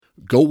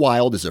Go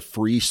Wild is a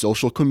free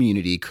social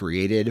community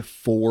created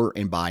for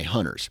and by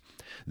hunters.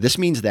 This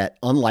means that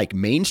unlike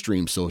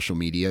mainstream social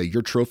media,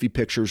 your trophy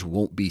pictures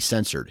won't be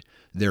censored.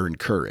 They're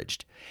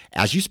encouraged.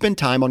 As you spend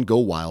time on Go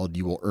Wild,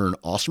 you will earn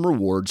awesome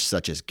rewards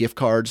such as gift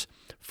cards,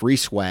 free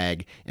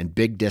swag, and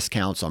big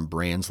discounts on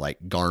brands like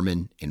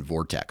Garmin and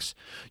Vortex.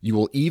 You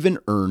will even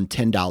earn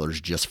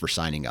 $10 just for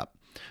signing up.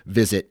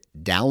 Visit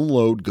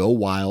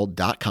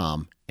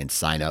downloadgowild.com and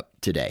sign up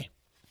today.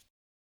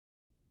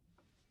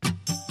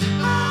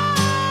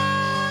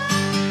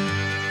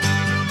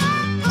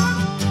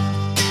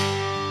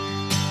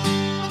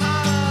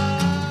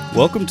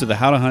 Welcome to the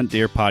How to Hunt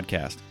Deer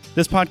podcast.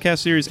 This podcast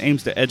series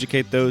aims to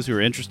educate those who are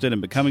interested in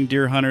becoming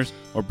deer hunters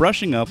or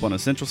brushing up on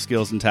essential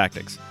skills and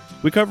tactics.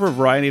 We cover a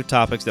variety of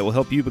topics that will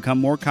help you become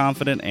more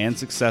confident and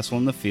successful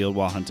in the field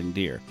while hunting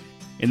deer.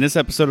 In this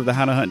episode of the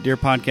How to Hunt Deer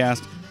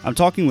podcast, I'm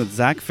talking with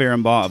Zach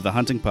Fehrenbaugh of the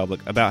Hunting Public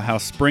about how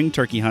spring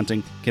turkey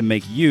hunting can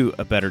make you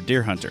a better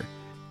deer hunter.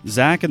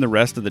 Zach and the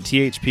rest of the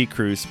THP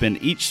crew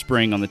spend each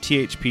spring on the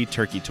THP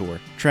Turkey Tour,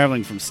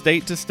 traveling from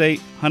state to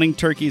state, hunting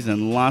turkeys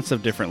in lots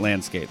of different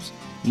landscapes.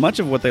 Much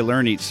of what they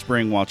learn each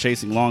spring while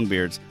chasing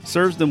longbeards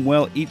serves them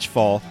well each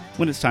fall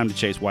when it's time to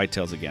chase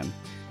whitetails again.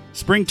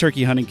 Spring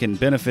turkey hunting can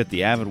benefit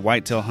the avid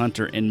whitetail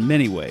hunter in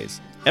many ways.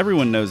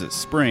 Everyone knows that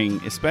spring,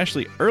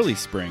 especially early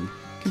spring,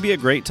 can be a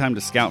great time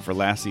to scout for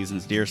last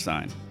season's deer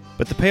sign.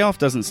 But the payoff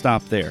doesn't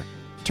stop there.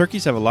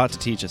 Turkeys have a lot to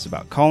teach us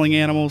about calling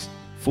animals,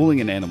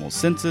 fooling an animal's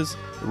senses,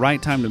 the right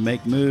time to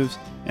make moves,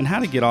 and how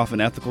to get off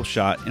an ethical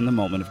shot in the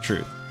moment of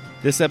truth.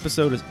 This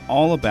episode is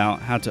all about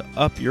how to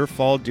up your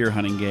fall deer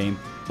hunting game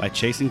by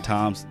chasing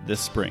toms this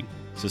spring.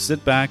 So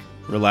sit back,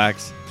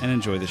 relax, and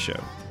enjoy the show.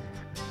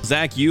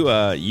 Zach,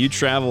 you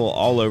travel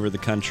all over the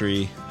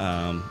country,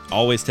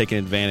 always taking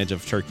advantage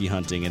of turkey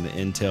hunting and the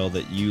intel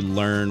that you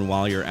learn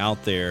while you're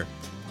out there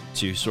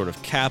to sort of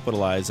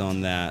capitalize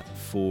on that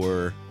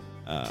for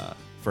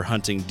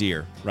hunting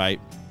deer,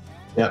 right?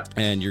 Yeah.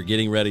 And you're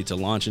getting ready to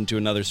launch into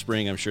another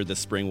spring. I'm sure this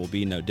spring will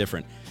be no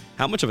different.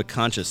 How much of a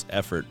conscious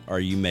effort are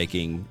you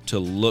making to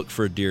look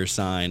for deer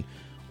sign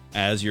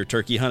as you're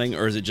turkey hunting,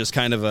 or is it just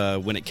kind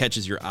of when it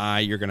catches your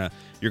eye, you're gonna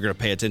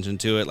pay attention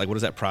to it? Like, what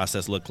does that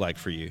process look like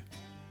for you?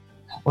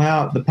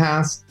 Well,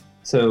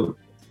 so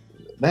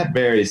that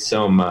varies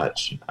so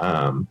much,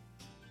 and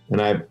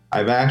I've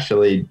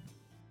actually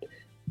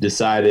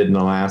decided in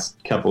the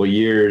last couple of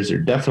years, or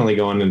definitely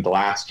going into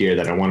last year,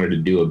 that I wanted to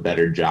do a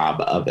better job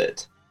of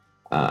it.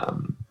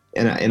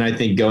 And I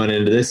think going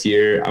into this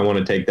year, I want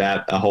to take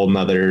that a whole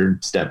nother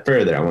step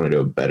further. I want to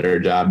do a better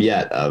job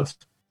yet of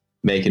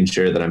making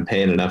sure that I'm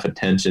paying enough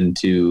attention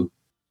to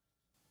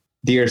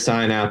deer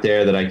sign out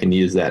there that I can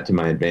use that to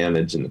my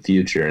advantage in the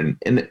future.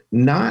 And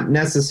not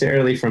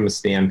necessarily from a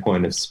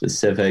standpoint of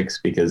specifics,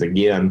 because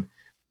again,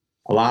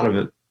 a lot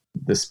of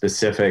the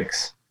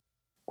specifics,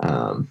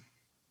 I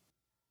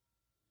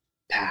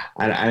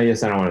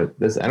guess I don't want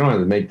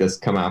to make this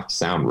come out to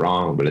sound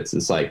wrong, but it's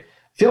just like,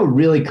 I feel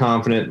really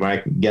confident when I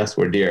can guess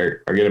where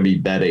deer are going to be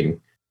bedding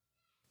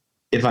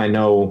if I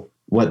know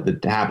what the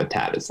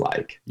habitat is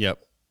like. Yep.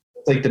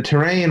 Like the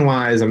terrain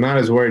wise, I'm not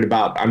as worried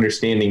about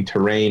understanding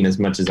terrain as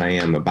much as I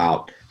am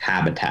about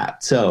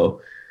habitat.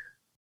 So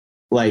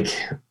like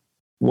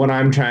what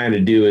I'm trying to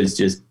do is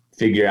just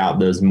figure out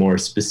those more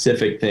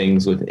specific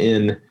things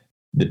within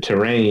the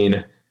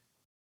terrain,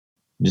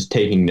 just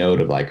taking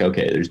note of like,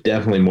 okay, there's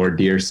definitely more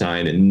deer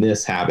sign in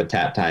this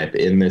habitat type,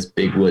 in this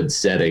big wood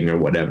setting or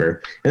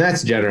whatever. And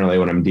that's generally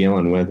what I'm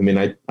dealing with. I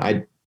mean,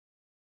 I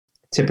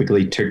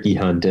typically turkey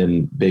hunt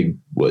in big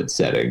wood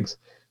settings.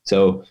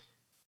 So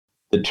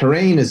the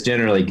terrain is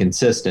generally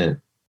consistent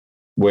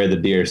where the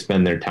deer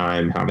spend their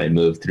time, how they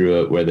move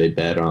through it, where they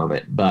bed on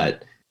it.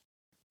 But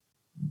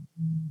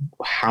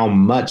how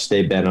much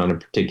they bed on a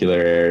particular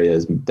area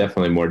is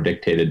definitely more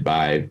dictated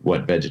by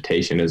what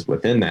vegetation is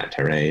within that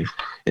terrain,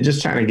 and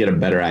just trying to get a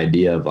better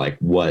idea of like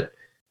what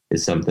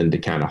is something to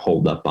kind of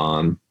hold up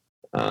on,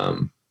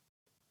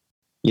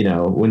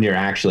 when you're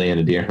actually in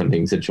a deer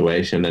hunting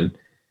situation.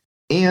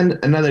 And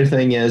another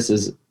thing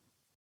is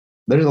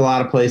there's a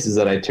lot of places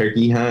that I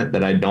turkey hunt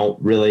that I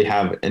don't really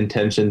have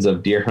intentions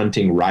of deer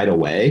hunting right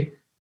away,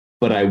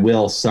 but I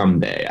will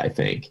someday, I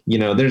think.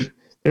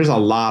 There's a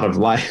lot of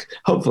life.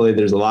 Hopefully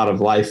there's a lot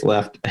of life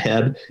left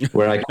ahead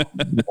where I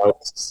can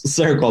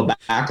circle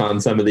back on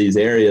some of these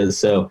areas.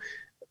 So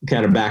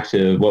kind of back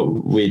to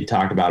what we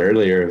talked about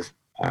earlier of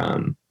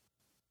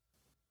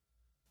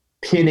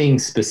pinning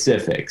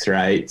specifics,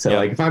 right? So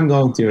like if I'm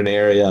going to an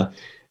area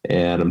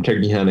and I'm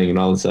turkey hunting and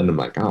all of a sudden I'm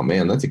like, oh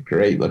man, that's a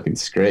great looking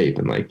scrape.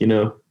 And like,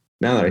 now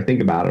that I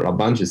think about it, a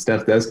bunch of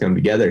stuff does come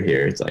together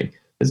here. It's like,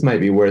 this might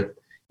be worth,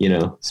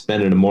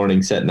 spending a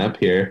morning setting up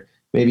here.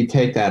 Maybe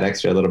take that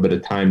extra little bit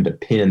of time to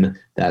pin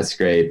that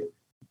scrape,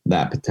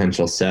 that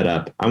potential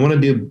setup. I want to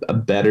do a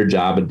better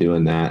job of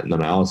doing that. And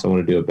then I also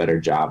want to do a better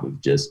job of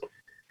just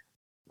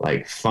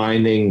like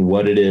finding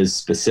what it is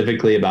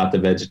specifically about the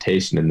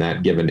vegetation in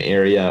that given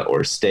area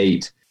or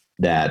state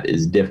that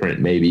is different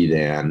maybe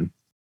than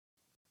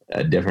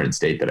a different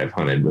state that I've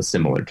hunted with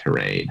similar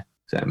terrain.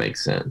 If that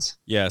makes sense.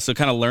 Yeah. So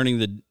kind of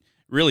learning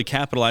really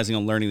capitalizing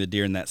on learning the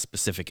deer in that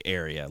specific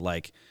area.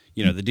 Like,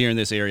 you know, the deer in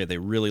this area, they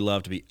really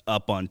love to be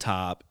up on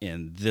top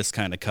in this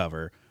kind of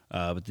cover.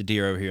 But the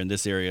deer over here in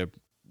this area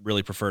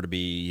really prefer to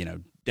be, you know,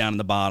 down in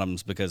the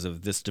bottoms because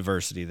of this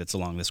diversity that's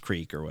along this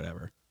creek or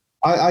whatever.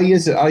 I'll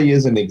use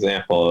an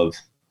example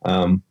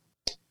of,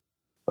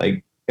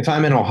 like if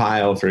I'm in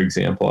Ohio, for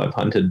example, I've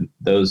hunted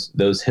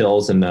those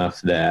hills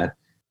enough that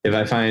if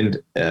I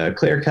find a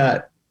clear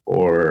cut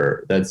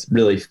or that's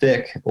really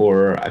thick,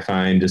 or I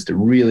find just a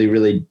really,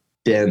 really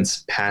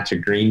dense patch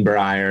of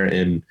greenbrier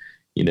in,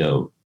 you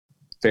know,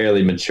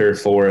 fairly mature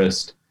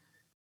forest,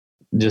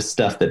 just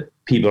stuff that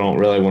people don't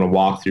really want to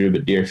walk through,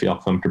 but deer feel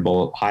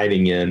comfortable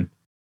hiding in.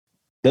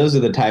 Those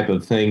are the type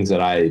of things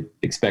that I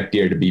expect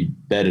deer to be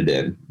bedded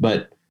in.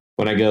 But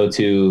when I go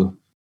to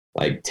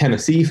like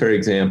Tennessee, for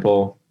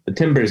example, the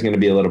timber is going to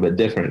be a little bit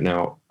different.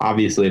 Now,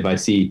 obviously, if I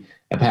see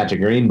a patch of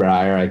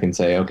greenbrier, I can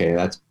say, okay,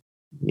 that's,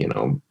 you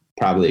know,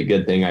 probably a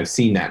good thing. I've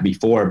seen that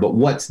before. But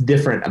what's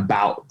different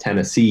about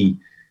Tennessee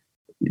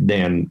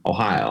than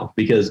Ohio?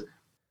 Because,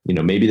 you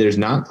know, maybe there's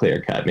not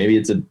clear cut. Maybe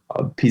it's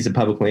a piece of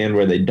public land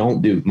where they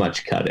don't do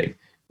much cutting.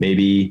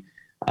 Maybe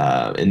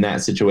in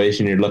that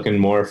situation, you're looking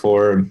more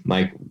for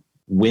like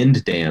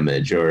wind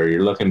damage, or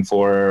you're looking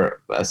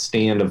for a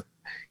stand of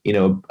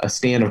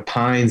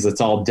pines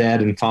that's all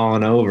dead and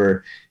fallen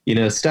over, you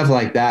know, stuff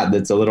like that.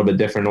 That's a little bit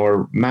different.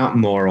 Or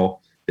mountain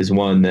laurel is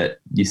one that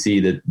you see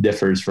that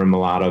differs from a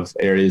lot of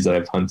areas that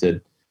I've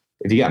hunted.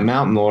 If you got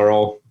mountain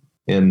laurel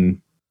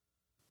in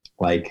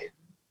like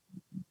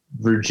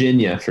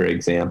Virginia, for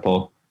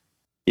example,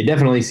 you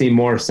definitely see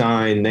more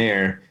sign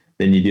there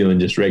than you do in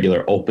just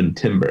regular open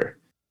timber.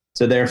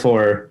 So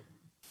therefore,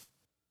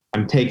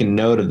 I'm taking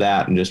note of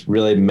that and just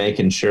really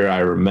making sure I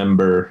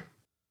remember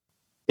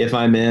if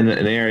I'm in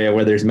an area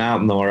where there's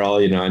mountain laurel,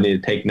 you know, I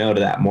need to take note of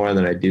that more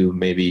than I do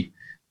maybe,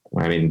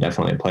 I mean,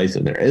 definitely a place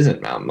where there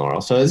isn't mountain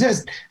laurel. So it's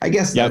just, I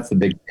guess that's the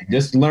big thing,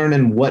 just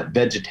learning what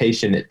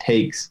vegetation it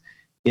takes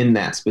in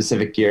that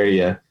specific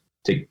area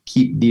to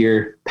keep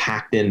deer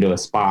packed into a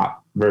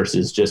spot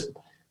versus just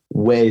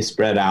way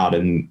spread out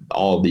in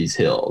all these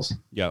hills.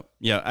 Yeah.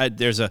 Yeah.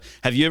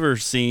 Have you ever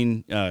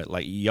seen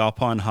like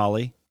Yaupon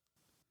holly?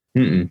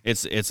 Mm-mm.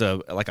 It's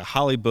like a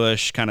holly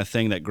bush kind of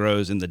thing that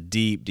grows in the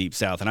deep, deep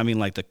South. And I mean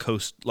like the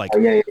coast, like,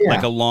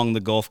 like along the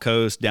Gulf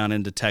Coast down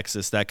into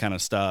Texas, that kind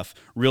of stuff.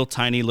 Real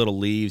tiny little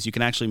leaves. You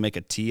can actually make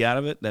a tea out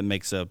of it that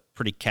makes a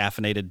pretty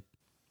caffeinated,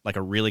 like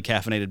a really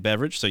caffeinated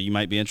beverage. So you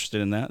might be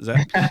interested in that. Is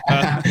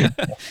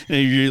that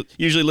you're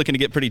usually looking to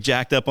get pretty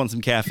jacked up on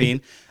some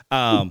caffeine.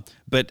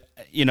 But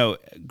you know,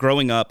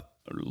 growing up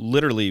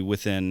literally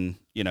within,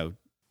 you know,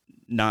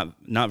 not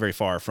very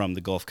far from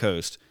the Gulf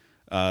Coast,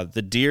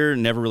 the deer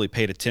never really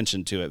paid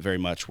attention to it very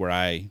much where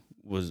I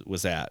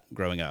was at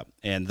growing up.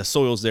 And the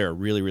soils there are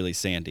really, really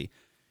sandy.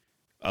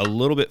 A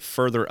little bit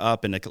further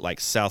up in like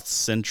South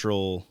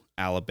Central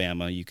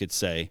Alabama, you could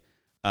say,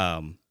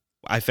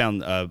 I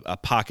found a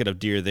pocket of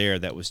deer there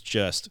that was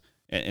just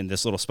in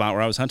this little spot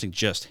where I was hunting,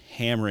 just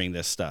hammering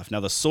this stuff. Now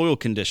the soil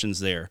conditions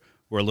there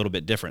were a little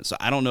bit different. So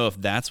I don't know if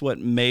that's what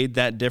made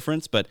that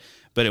difference, but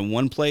in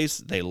one place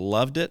they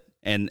loved it.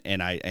 And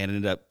I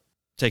ended up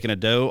taking a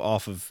doe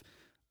off of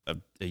a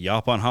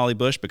Yaupon holly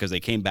bush because they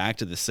came back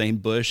to the same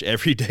bush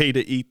every day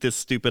to eat this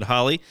stupid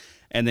holly.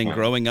 And then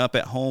growing up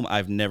at home,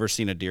 I've never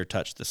seen a deer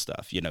touch this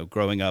stuff. You know,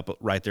 growing up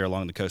right there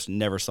along the coast,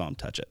 never saw them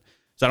touch it.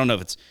 So I don't know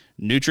if it's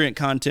nutrient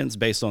contents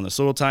based on the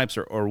soil types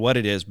or what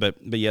it is, but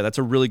yeah, that's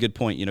a really good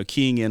point. You know,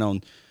 keying in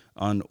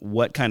on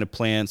what kind of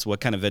plants,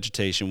 what kind of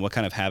vegetation, what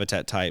kind of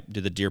habitat type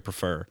do the deer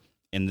prefer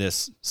in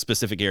this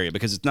specific area,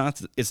 because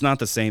it's not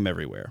the same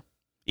everywhere.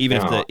 Even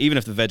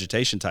if the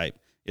vegetation type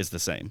is the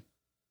same.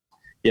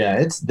 Yeah,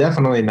 it's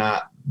definitely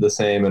not the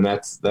same, and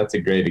that's a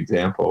great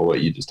example of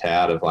what you just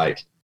had of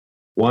like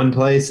one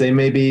place they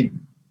may be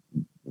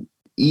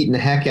eating the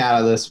heck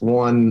out of this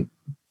one,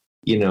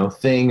 you know,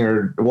 thing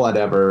or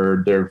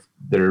whatever.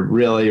 They're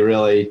really,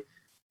 really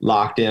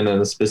locked in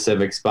a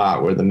specific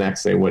spot where the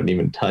next they wouldn't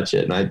even touch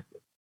it. And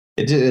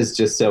it is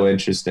just so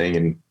interesting.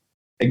 And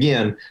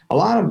again,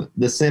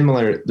 there's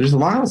a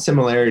lot of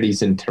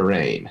similarities in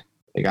terrain.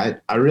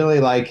 Like I really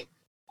like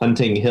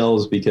hunting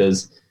hills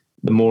because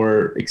the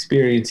more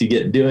experience you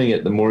get doing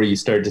it, the more you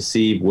start to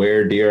see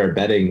where deer are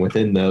bedding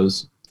within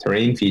those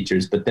terrain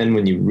features. But then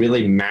when you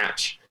really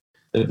match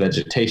the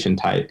vegetation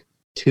type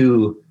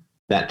to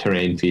that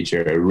terrain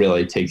feature, it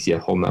really takes you a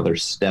whole nother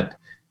step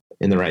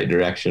in the right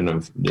direction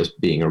of just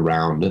being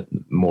around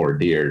more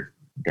deer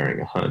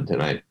during a hunt.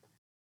 And I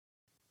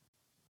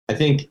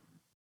think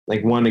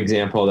like one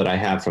example that I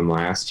have from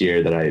last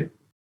year that I,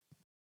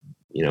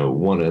 you know,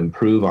 want to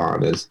improve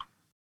on is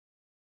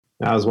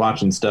I was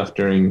watching stuff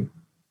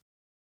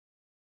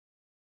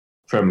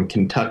from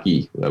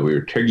Kentucky that we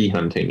were turkey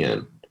hunting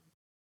in.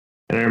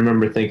 And I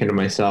remember thinking to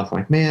myself,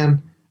 like,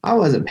 man, I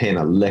wasn't paying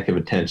a lick of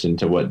attention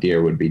to what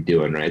deer would be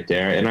doing right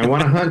there. And I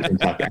want to hunt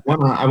Kentucky.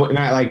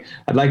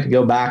 I'd like to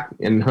go back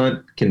and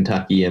hunt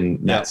Kentucky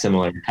and that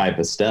similar type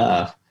of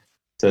stuff.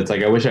 So it's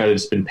like, I wish I had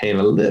just been paying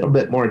a little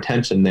bit more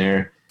attention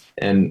there.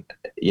 And,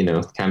 you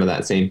know, kind of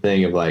that same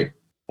thing of like,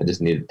 I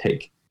just need to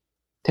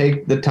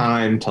take the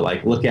time to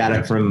like look at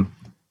it from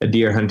a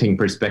deer hunting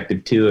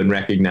perspective too, and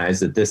recognize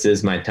that this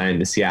is my time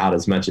to scout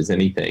as much as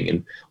anything.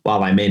 And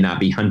while I may not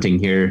be hunting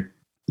here,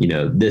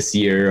 this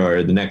year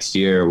or the next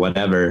year or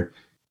whatever,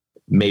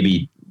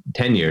 maybe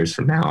 10 years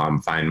from now,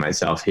 I'm finding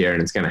myself here,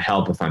 and it's going to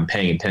help if I'm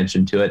paying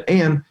attention to it.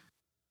 And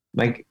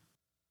like,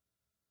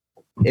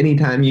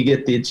 anytime you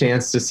get the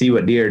chance to see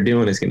what deer are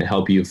doing is going to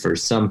help you for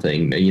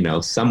something,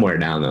 somewhere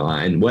down the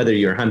line, whether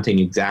you're hunting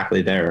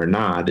exactly there or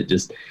not.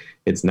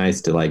 It's nice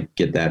to like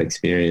get that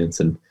experience.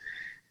 And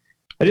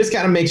I just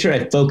got to make sure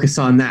I focus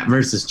on that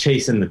versus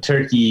chasing the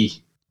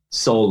turkey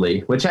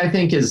solely, which I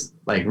think is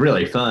like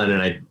really fun.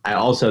 And I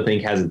also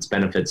think has its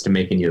benefits to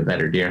making you a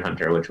better deer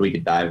hunter, which we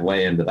could dive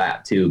way into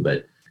that too.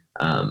 But,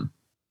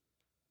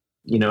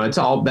 it's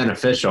all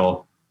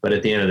beneficial. But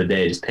at the end of the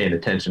day, just paying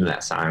attention to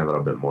that sign a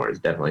little bit more is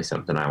definitely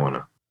something I want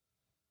to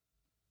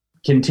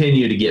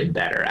continue to get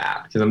better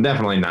at, because I'm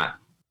definitely not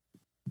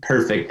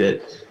perfect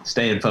at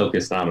staying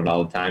focused on it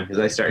all the time, because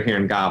I start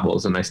hearing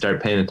gobbles and I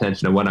start paying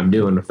attention to what I'm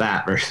doing with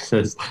that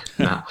versus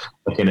not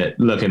looking at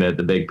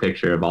the big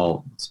picture of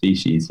all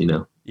species,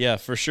 Yeah,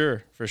 for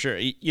sure.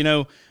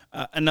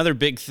 Another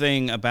big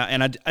thing about,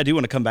 and I do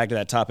want to come back to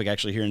that topic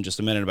actually here in just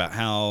a minute, about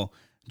how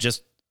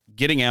just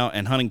getting out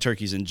and hunting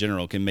turkeys in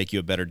general can make you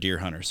a better deer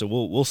hunter. So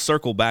we'll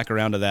circle back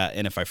around to that.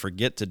 And if I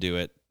forget to do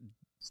it,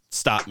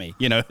 stop me,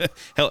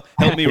 help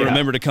me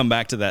remember to come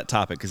back to that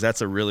topic, because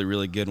that's a really,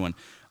 really good one.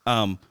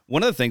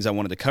 One of the things I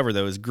wanted to cover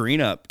though is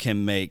green up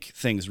can make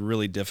things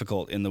really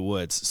difficult in the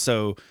woods.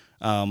 So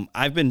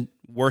I've been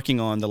working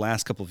on the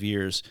last couple of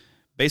years,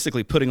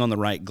 basically putting on the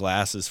right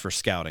glasses for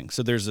scouting.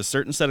 So there's a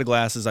certain set of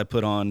glasses I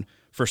put on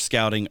for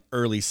scouting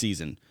early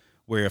season,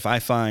 where if I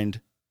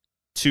find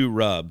 2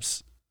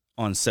 rubs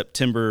on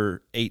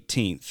September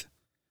 18th,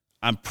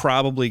 I'm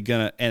probably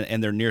gonna,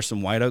 and they're near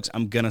some white oaks,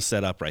 I'm gonna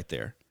set up right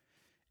there.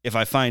 If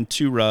I find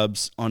 2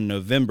 rubs on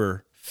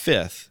November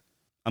 5th,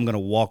 I'm gonna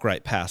walk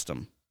right past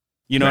them.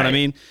 You know what I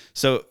mean?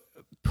 So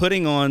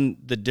putting on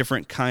the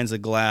different kinds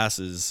of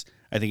glasses,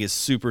 I think, is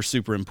super,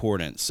 super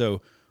important.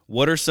 So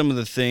what are some of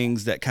the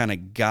things that kind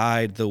of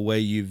guide the way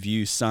you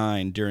view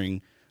sign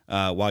during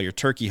while you're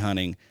turkey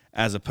hunting,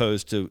 as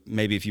opposed to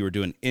maybe if you were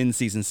doing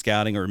in-season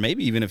scouting, or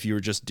maybe even if you were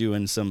just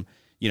doing some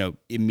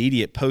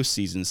immediate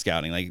postseason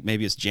scouting, like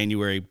maybe it's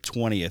January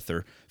 20th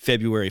or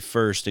February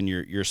 1st and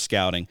you're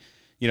scouting,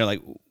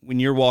 like when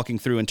you're walking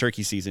through in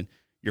turkey season,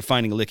 you're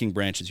finding licking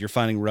branches, you're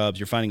finding rubs,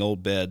 you're finding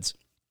old beds.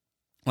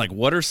 Like,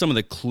 what are some of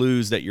the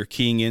clues that you're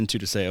keying into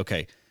to say,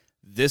 okay,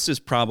 this is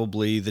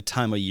probably the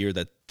time of year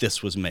that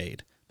this was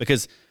made?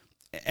 Because,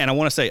 and I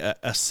want to say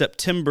a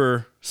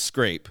September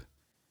scrape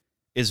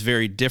is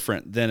very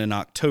different than an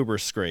October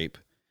scrape,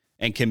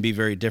 and can be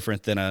very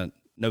different than a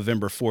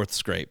November 4th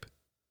scrape.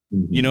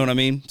 You know what I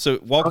mean? So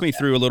walk me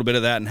through a little bit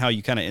of that and how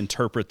you kind of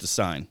interpret the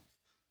sign.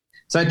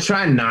 So I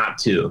try not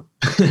to.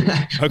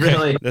 Okay,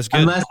 really, that's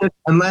good.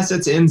 Unless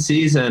it's in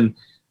season.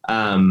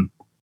 And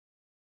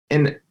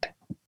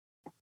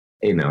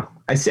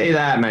I say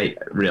that, and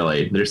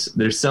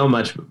there's so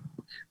much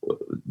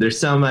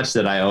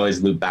that I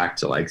always loop back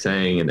to like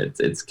saying, and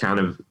it's kind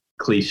of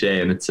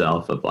cliche in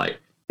itself of like,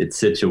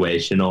 it's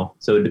situational.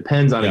 So it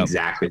depends on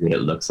exactly what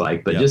it looks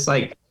like, but just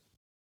like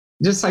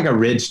a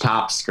ridge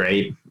top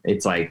scrape,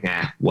 it's like,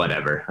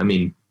 whatever. I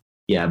mean,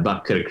 a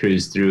buck could have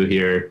cruised through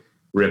here,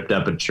 ripped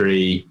up a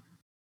tree,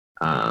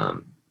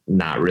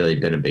 not really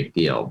been a big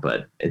deal.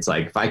 But it's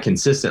like, if I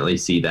consistently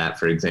see that,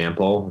 for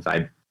example, if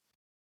I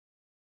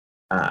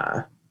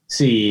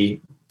see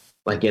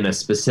like in a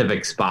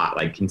specific spot,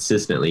 like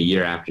consistently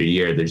year after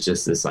year, there's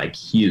just this like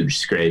huge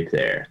scrape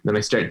there, then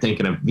I start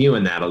thinking of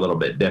viewing that a little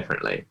bit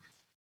differently.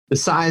 The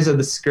size of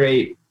the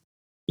scrape,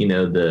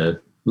 the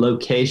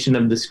location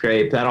of the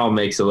scrape, that all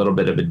makes a little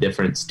bit of a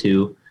difference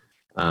too.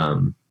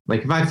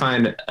 Like if I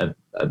find a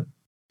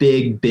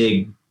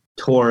big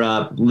tore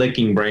up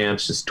licking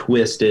branch, just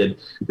twisted,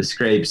 the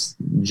scrape's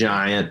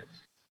giant,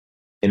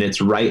 and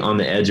it's right on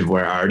the edge of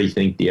where I already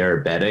think deer are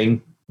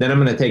bedding, then I'm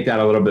going to take that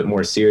a little bit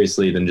more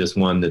seriously than just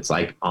one that's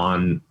like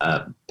on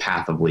a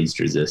path of least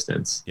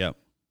resistance. Yep.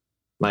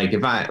 Like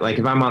if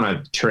I'm on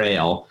a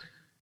trail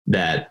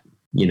that,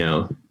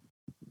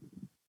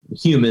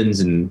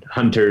 humans,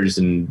 hunters,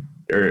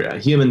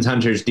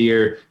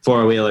 deer,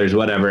 4-wheelers,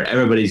 whatever,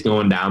 everybody's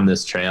going down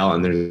this trail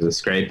and there's a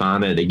scrape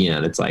on it.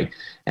 Again, it's like,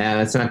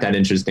 it's not that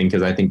interesting,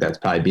 because I think that's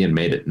probably being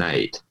made at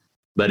night.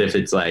 But if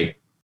it's like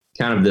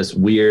kind of this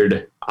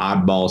weird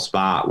oddball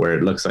spot where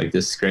it looks like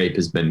this scrape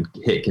has been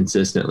hit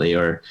consistently,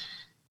 or,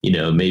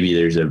 maybe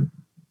there's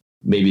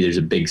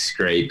a big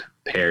scrape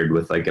paired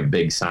with like a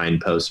big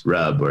signpost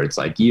rub where it's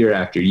like year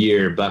after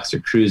year, bucks are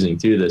cruising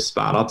through this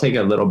spot, I'll take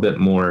a little bit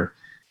more,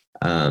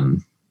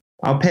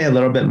 I'll pay a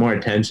little bit more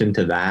attention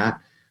to that.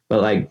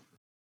 But like,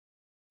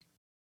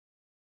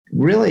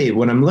 really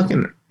when I'm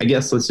looking, I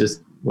guess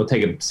we'll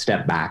take a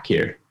step back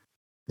here.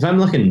 If I'm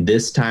looking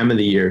this time of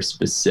the year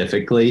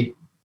specifically,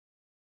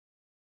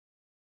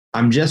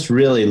 I'm just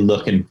really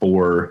looking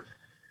for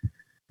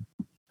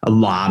a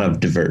lot of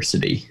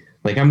diversity.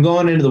 Like I'm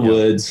going into the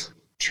woods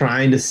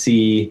trying to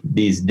see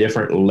these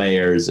different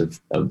layers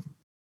of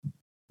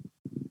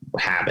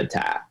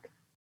habitat.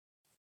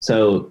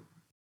 So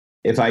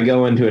if I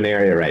go into an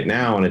area right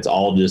now and it's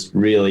all just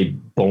really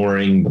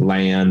boring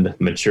land,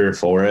 mature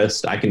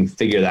forest, I can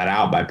figure that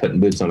out by putting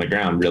boots on the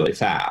ground really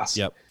fast.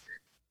 Yep.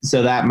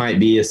 So that might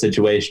be a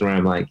situation where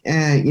I'm like,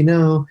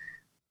 it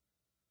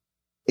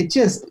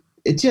just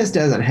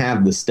doesn't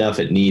have the stuff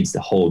it needs to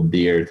hold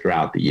deer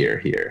throughout the year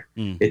here.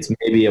 It's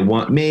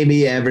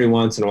maybe every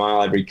once in a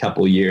while, every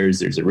couple years,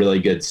 there's a really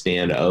good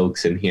stand of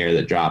oaks in here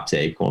that drops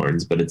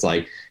acorns. But it's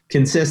like,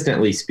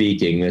 consistently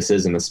speaking, this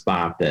isn't a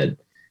spot that,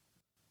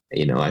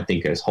 I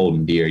think is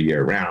holding deer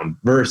year round.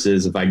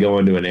 Versus if I go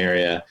into an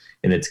area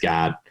and it's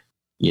got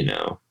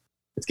a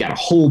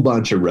whole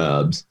bunch of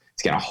rubs,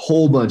 it's got a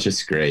whole bunch of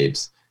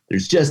scrapes.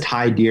 There's just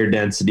high deer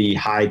density,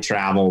 high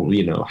travel,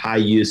 high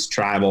use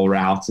travel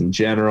routes in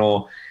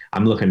general.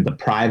 I'm looking at the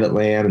private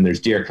land and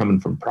there's deer coming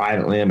from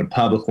private land to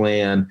public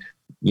land.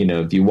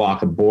 If you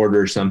walk a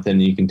border or something,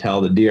 you can tell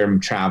the deer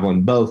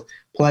traveling both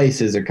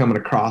places are coming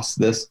across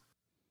this,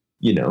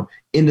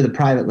 into the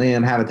private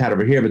land habitat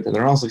over here, but then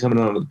they're also coming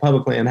onto the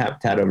public land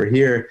habitat over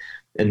here.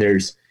 And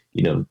there's,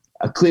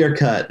 a clear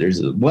cut, there's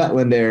a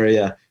wetland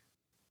area.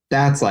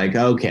 That's like,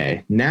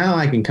 okay, now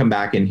I can come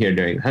back in here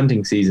during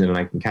hunting season and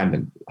I can kind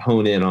of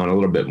hone in on a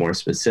little bit more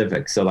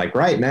specific. So like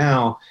right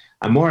now,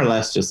 I'm more or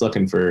less just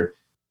looking for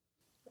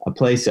a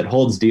place that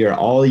holds deer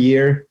all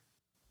year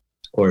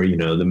or,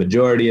 the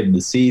majority of the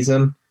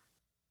season.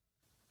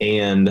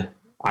 And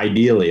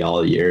ideally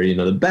all year,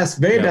 the best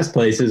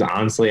places,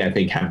 honestly, I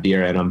think have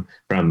deer in them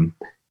from,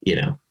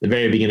 the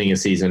very beginning of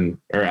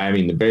season,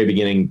 the very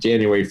beginning,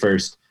 January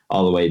 1st,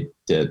 all the way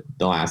to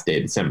the last day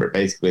of December.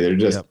 Basically, they're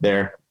just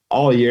there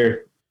all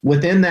year.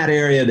 Within that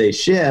area, they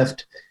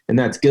shift, and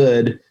that's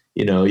good.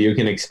 You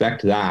can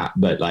expect that.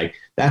 But like,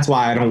 that's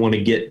why I don't want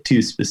to get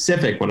too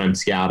specific when I'm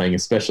scouting,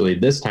 especially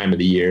this time of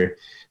the year,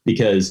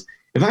 because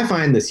if I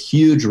find this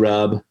huge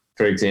rub,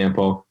 for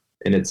example,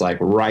 and it's like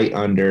right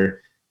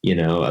under,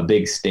 a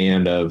big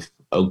stand of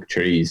oak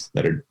trees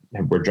that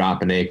we're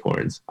dropping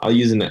acorns. I'll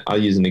use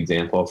an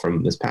example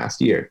from this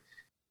past year.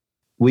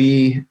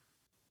 We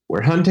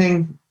were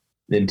hunting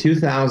in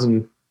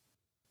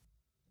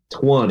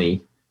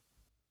 2020.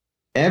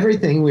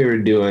 Everything we were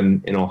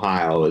doing in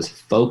Ohio was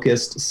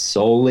focused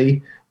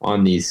solely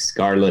on these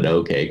scarlet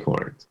oak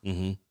acorns.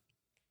 Mm-hmm.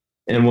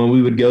 And when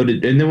we would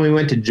and then we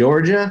went to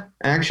Georgia,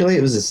 actually,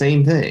 it was the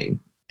same thing.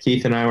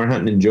 Keith and I were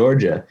hunting in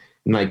Georgia,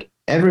 and like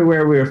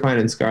everywhere we were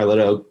finding scarlet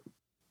oak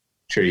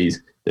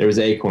trees, there was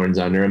acorns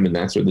under them, and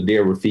that's where the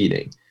deer were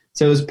feeding.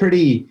 So it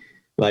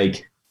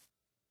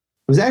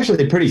was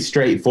actually pretty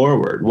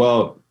straightforward.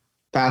 Well,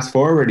 fast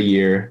forward a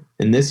year,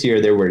 and this year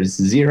there were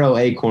 0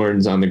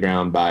 acorns on the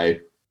ground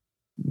by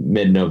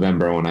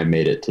mid-November when I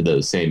made it to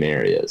those same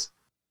areas.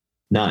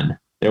 None.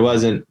 There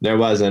wasn't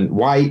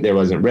white, there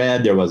wasn't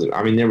red, there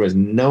was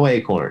no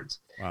acorns.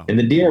 Wow. And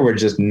the deer were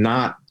just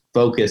not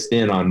focused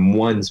in on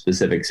one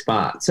specific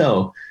spot.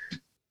 So,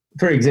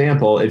 for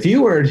example, if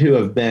you were to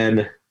have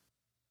been,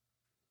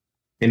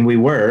 and we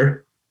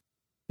were,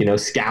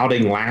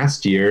 scouting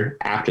last year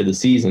after the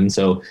season,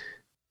 so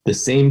the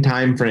same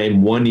time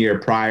frame 1 year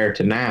prior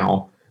to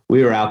now,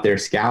 we were out there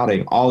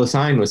scouting. All the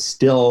sign was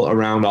still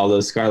around all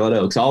those scarlet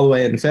oaks all the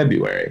way into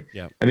February.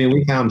 Yep.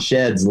 We found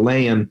sheds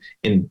laying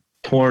in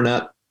torn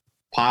up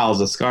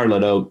piles of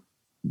scarlet oak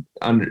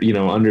under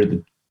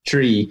the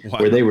tree. Wow.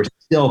 Where they were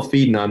still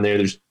feeding on there.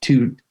 There's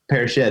 2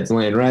 pair of sheds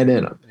laying right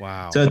in them.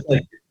 Wow. So it's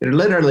like they're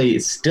literally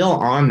still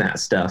on that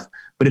stuff.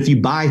 But if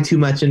you buy too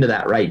much into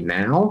that right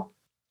now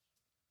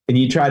and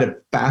you try to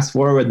fast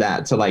forward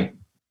that to like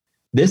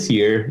this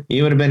year,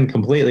 you would have been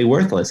completely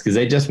worthless because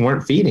they just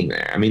weren't feeding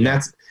there.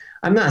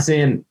 I'm not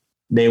saying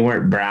they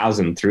weren't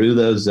browsing through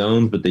those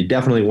zones, but they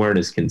definitely weren't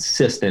as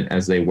consistent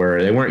as they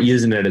were. They weren't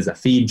using it as a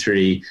feed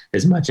tree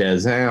as much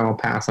as, I'll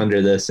pass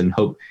under this and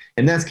hope.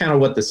 And that's kind of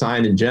what the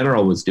sign in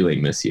general was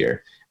doing this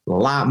year. A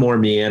lot more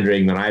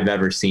meandering than I've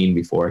ever seen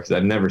before, because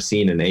I've never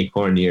seen an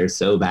acorn year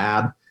so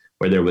bad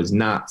where there was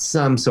not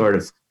some sort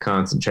of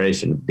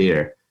concentration of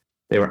deer.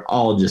 They were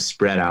all just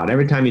spread out.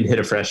 Every time you'd hit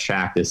a fresh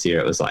track this year,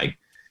 it was like,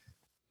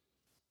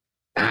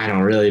 I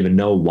don't really even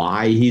know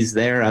why he's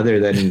there other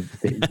than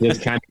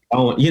just kind of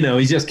going,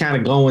 he's just kind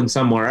of going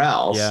somewhere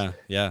else. Yeah.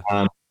 Yeah.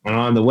 And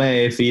on the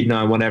way, feeding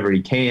on whatever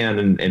he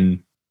can.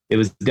 And it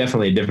was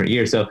definitely a different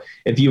year. So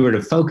if you were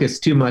to focus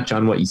too much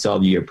on what you saw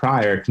the year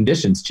prior,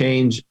 conditions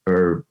change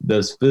or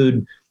those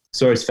food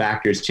source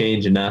factors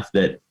change enough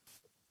that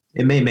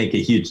it may make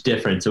a huge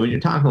difference. So when you're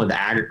talking with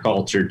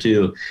agriculture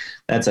too,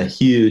 that's a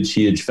huge,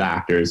 huge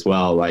factor as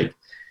well. Like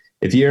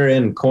if you're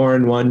in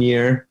corn 1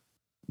 year,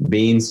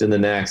 beans in the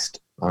next,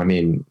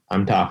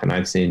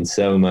 I've seen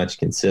so much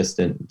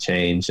consistent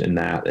change in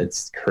that.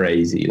 It's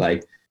crazy.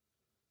 Like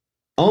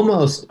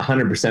almost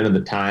 100% of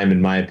the time,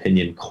 in my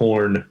opinion,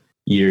 corn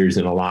years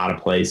in a lot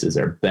of places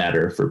are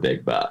better for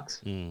big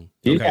bucks.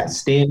 You got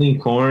standing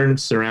corn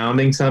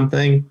surrounding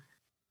something.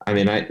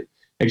 I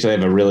actually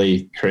have a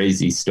really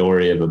crazy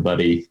story of a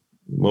buddy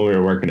when we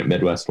were working at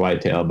Midwest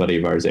Whitetail, a buddy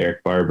of ours,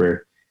 Eric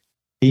Barber.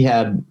 he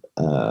had,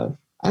 I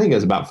think it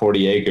was about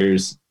 40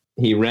 acres.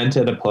 He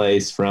rented a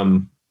place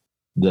from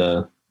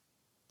the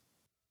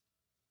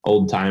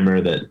old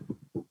timer that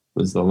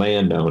was the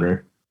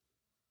landowner,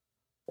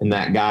 and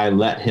that guy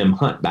let him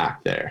hunt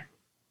back there.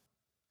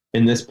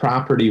 And this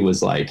property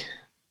was like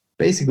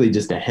basically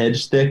just a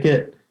hedge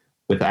thicket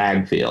with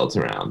ag fields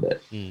around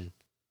it.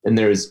 And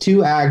there was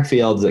 2 ag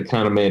fields that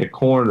kind of made a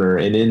corner,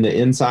 and in the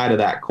inside of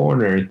that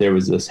corner there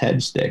was this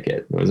hedge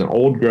thicket. There was an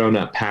old grown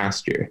up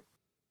pasture,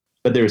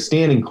 but there was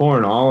standing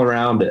corn all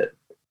around it.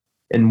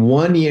 And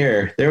one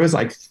year there was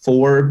like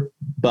 4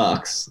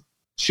 bucks,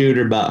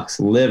 shooter bucks,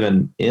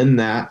 living in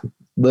that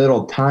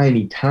little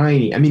tiny,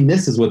 I mean,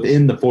 this is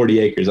within the 40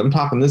 acres. I'm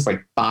talking this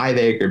like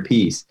 5-acre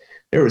piece.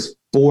 There was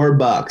 4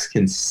 bucks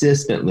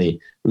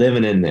consistently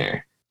living in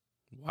there.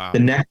 Wow. The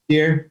next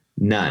year,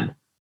 none.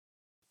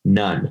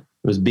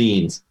 It was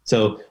beans.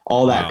 So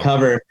all that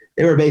cover,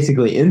 they were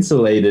basically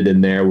insulated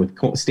in there with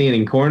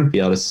standing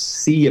cornfield, a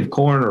sea of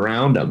corn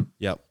around them.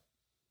 Yep.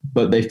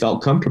 But they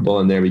felt comfortable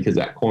in there because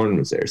that corn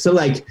was there. So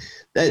like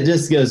that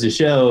just goes to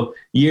show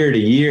year to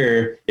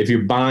year, if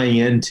you're buying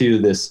into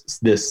this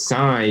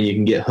sign, you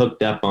can get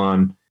hooked up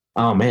on,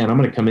 oh man, I'm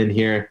going to come in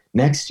here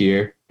next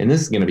year and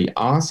this is going to be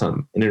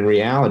awesome. And in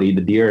reality,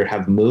 the deer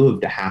have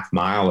moved a half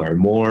mile or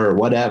more or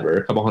whatever,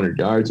 a couple hundred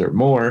yards or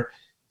more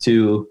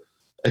to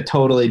a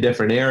totally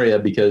different area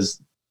because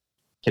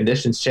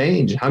conditions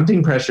change,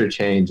 hunting pressure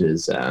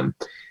changes. So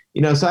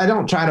I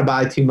don't try to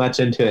buy too much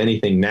into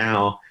anything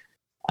now.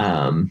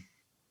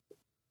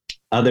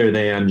 Other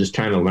than just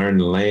trying to learn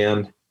the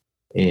land.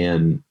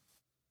 And,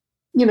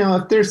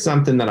 if there's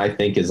something that I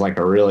think is like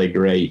a really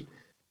great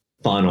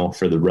funnel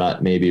for the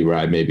rut, maybe where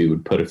I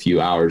would put a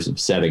few hours of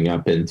setting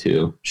up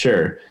into,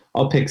 sure,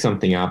 I'll pick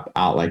something out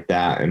like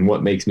that. And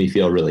what makes me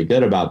feel really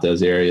good about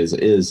those areas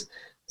is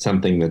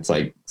something that's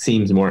like,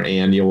 seems more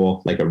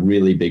annual, like a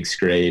really big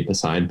scrape, a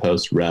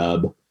signpost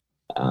rub,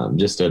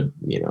 just a,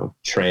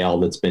 trail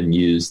that's been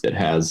used that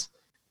has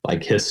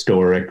like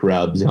historic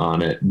rubs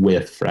on it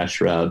with fresh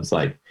rubs.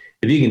 Like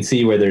if you can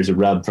see where there's a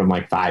rub from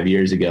like 5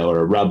 years ago or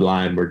a rub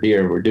line where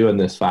deer were doing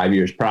this 5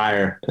 years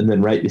prior, and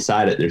then right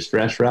beside it, there's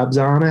fresh rubs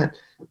on it.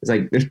 It's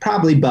like, there's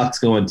probably bucks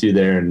going through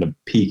there in the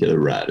peak of the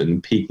rut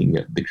and peak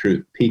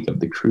of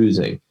the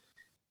cruising.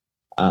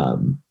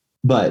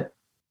 But,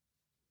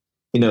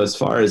 as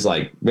far as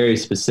like very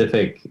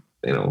specific,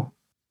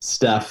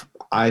 stuff,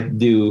 I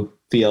do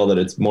feel that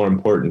it's more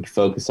important to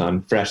focus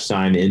on fresh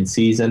sign in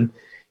season.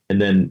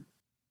 And then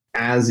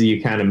as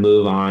you kind of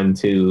move on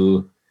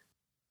to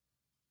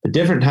a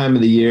different time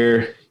of the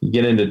year, you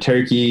get into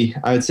turkey,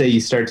 I would say you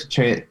start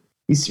to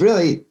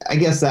I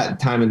guess that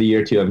time of the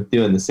year too, I'm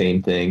doing the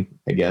same thing,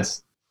 I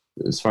guess,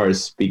 as far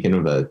as speaking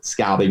of a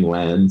scouting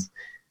lens,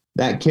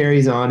 that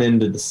carries on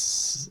into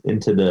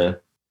the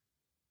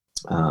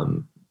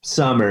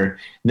summer. And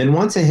then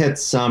once it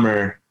hits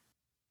summer,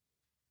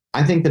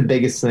 I think the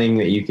biggest thing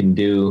that you can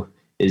do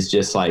is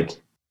just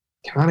like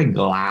kind of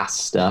glass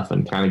stuff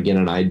and kind of get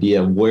an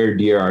idea of where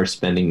deer are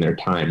spending their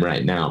time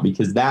right now,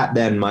 because that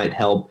then might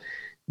help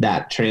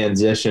that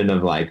transition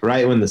of like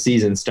right when the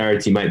season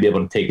starts, you might be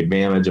able to take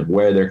advantage of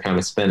where they're kind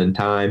of spending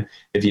time.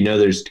 If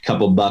there's a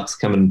couple bucks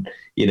coming,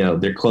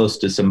 they're close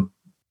to some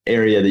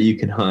area that you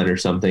can hunt or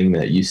something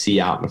that you see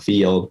out in the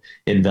field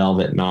in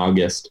velvet in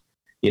August,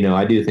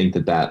 I do think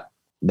that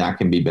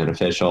can be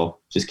beneficial,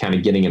 just kind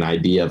of getting an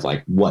idea of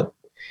like what.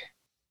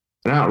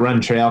 And I don't run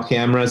trail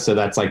cameras, so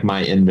that's like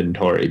my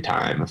inventory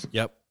time.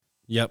 Yep.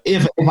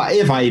 If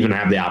I even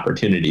have the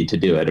opportunity to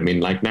do it. I mean,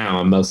 like now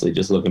I'm mostly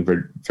just looking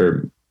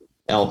for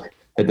elk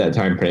at that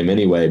time frame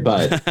anyway.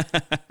 But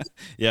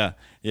yeah,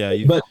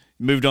 you've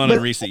moved on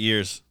in recent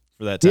years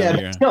for that time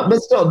of year. But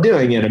still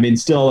doing it. I mean,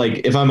 still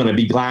like if I'm going to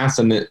be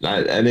glassing it,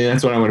 I mean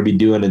that's what I want to be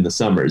doing in the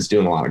summer, is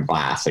doing a lot of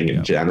glassing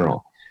in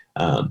general.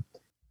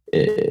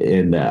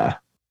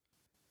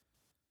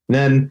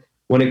 Then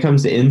when it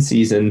comes to in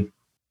season,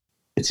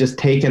 it's just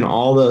taking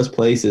all those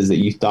places that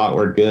you thought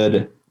were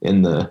good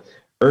in the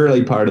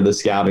early part of the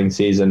scouting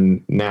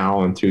season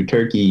now and through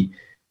turkey,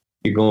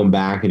 you're going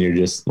back and you're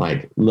just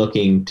like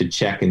looking to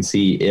check and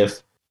see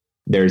if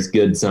there's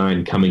good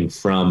sign coming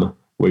from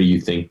where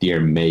you think deer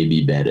may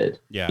be bedded.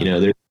 Yeah.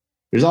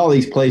 There's all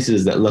these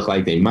places that look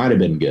like they might have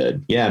been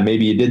good. Yeah,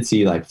 maybe you did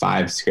see like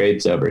 5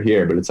 scrapes over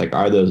here, but it's like,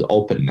 are those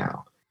open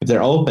now? If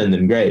they're open,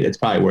 then great. It's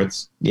probably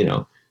worth,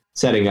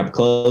 setting up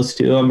close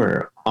to them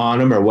or on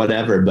them or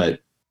whatever.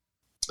 But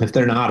if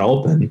they're not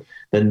open,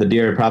 then the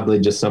deer are probably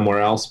just somewhere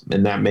else,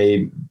 and that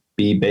may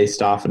be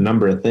based off a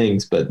number of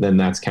things. But then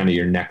that's kind of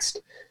your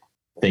next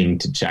thing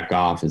to check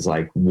off is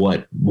like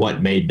what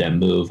made them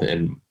move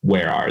and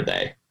where are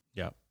they?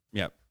 Yep.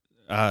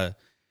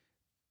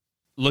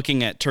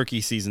 Looking at turkey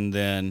season,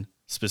 then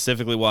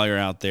specifically while you're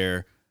out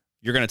there,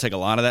 you're going to take a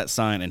lot of that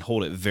sign and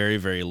hold it very,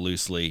 very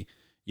loosely.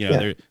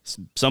 There's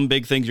some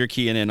big things you're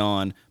keying in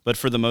on, but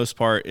for the most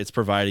part, it's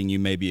providing you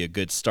maybe a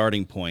good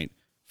starting point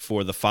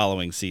for the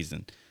following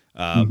season.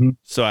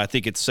 So I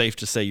think it's safe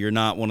to say you're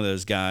not one of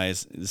those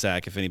guys,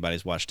 Zach, if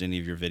anybody's watched any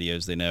of your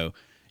videos, they know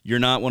You're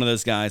not one of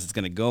those guys that's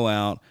going to go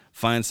out,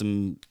 find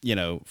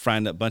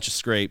find a bunch of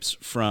scrapes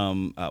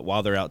from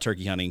while they're out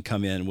turkey hunting,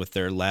 come in with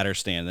their ladder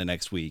stand the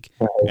next week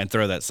and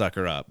throw that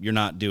sucker up. You're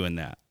not doing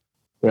that.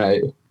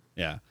 Right.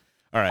 Yeah.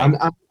 All right.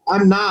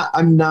 I'm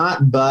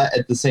not, but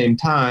at the same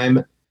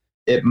time,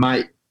 it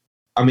might,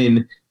 I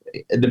mean,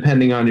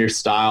 depending on your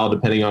style,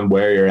 depending on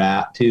where you're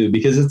at too,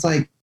 because it's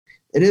like,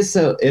 it is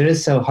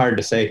so hard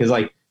to say. Cause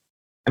like,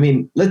 I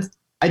mean,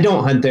 I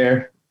don't hunt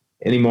there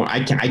anymore.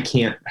 I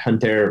can't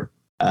hunt there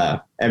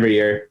every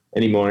year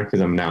anymore because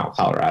I'm now a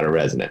Colorado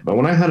resident. But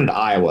when I hunted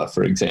Iowa,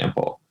 for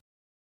example,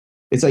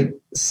 it's like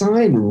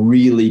sign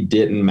really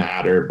didn't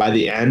matter. By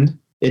the end,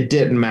 it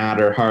didn't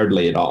matter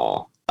hardly at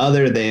all,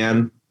 other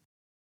than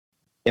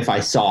if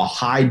I saw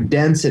high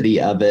density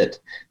of it,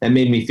 that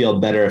made me feel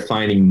better at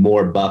finding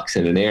more bucks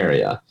in an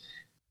area.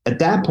 At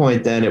that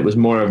point, then it was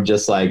more of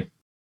just like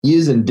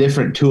using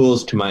different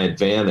tools to my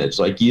advantage,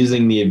 like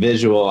using the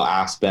visual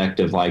aspect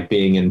of like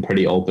being in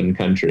pretty open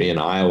country in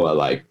Iowa,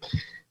 like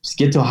just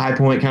get to a high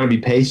point, kind of be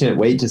patient,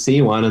 wait to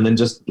see one, and then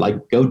just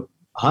like go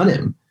hunt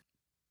him.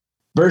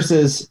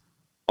 Versus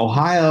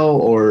Ohio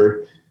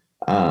or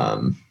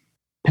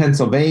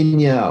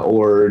Pennsylvania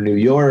or New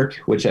York,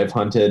 which I've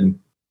hunted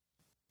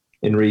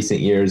in recent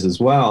years as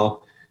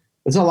well.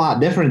 It's a lot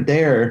different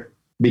there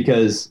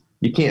because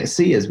you can't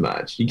see as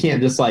much. You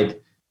can't just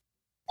like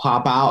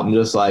pop out and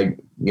just like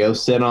go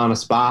sit on a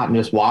spot and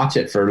just watch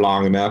it for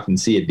long enough and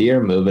see a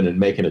deer moving and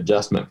make an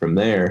adjustment from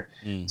there.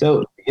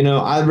 So,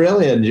 I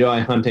really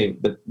enjoy hunting,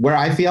 but where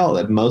I feel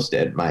that most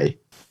at I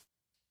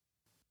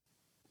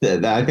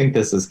think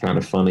this is kind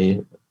of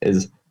funny,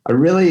 is I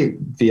really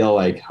feel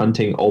like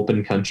hunting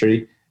open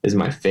country is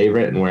my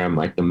favorite and where I'm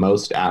like the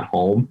most at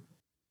home.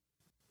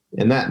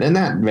 And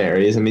that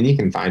varies. I mean, you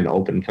can find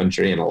open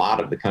country in a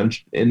lot of the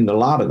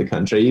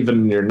country, even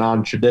in your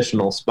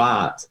non-traditional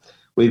spots.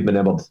 We've been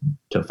able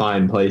to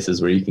find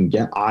places where you can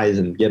get eyes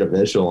and get a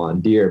visual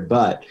on deer.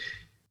 But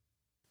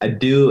I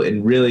do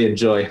and really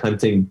enjoy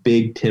hunting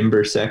big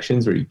timber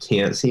sections where you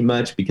can't see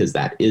much because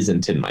that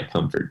isn't in my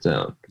comfort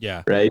zone.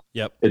 Yeah. Right.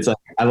 Yep. It's like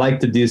I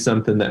like to do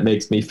something that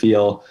makes me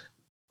feel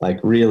like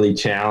really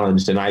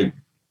challenged. And I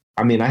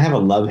mean, I have a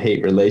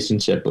love-hate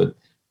relationship with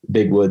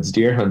big woods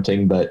deer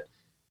hunting, but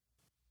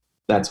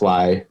that's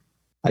why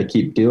I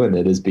keep doing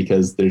it, is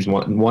because there's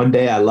one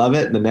day I love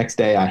it and the next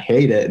day I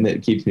hate it, and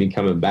it keeps me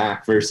coming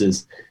back,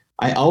 versus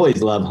I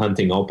always love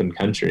hunting open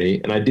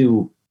country, and I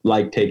do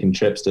like taking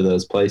trips to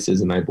those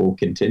places and I will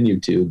continue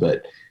to,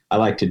 but I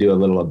like to do a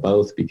little of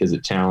both because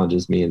it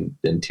challenges me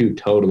in two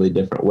totally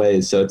different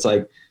ways. So it's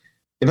like,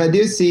 if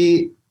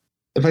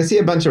I see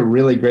a bunch of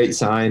really great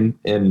sign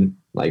in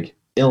like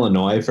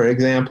Illinois, for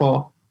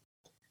example,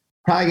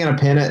 probably going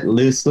to pin it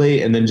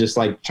loosely and then just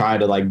like try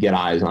to like get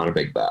eyes on a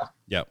big buck.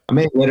 Yep. I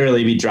may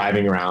literally be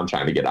driving around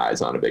trying to get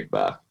eyes on a big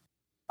buck.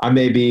 I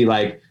may be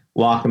like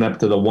walking up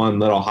to the one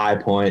little high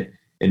point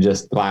and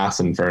just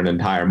glassing for an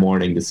entire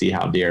morning to see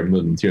how deer are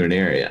moving through an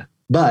area.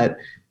 But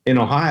in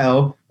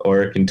Ohio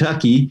or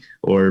Kentucky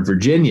or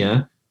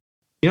Virginia,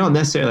 you don't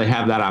necessarily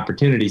have that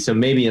opportunity. So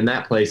maybe in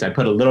that place, I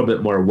put a little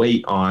bit more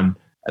weight on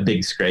a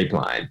big scrape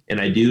line.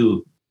 And I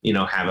do,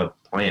 have a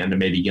plan to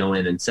maybe go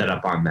in and set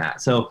up on that.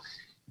 So,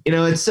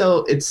 it's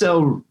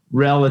so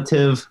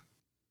relative.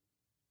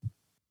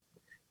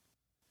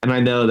 And I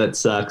know that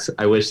sucks.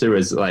 I always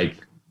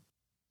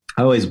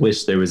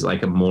wish there was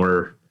like a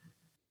more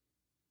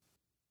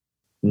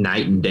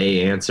night and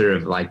day answer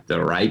of like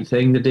the right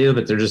thing to do,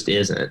 but there just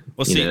isn't.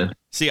 Well,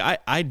 see,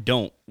 I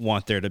don't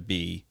want there to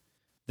be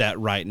that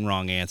right and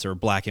wrong answer or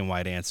black and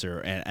white answer.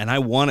 And I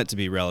want it to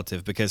be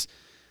relative because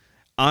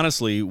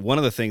honestly, one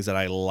of the things that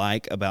I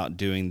like about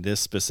doing this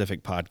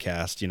specific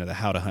podcast, the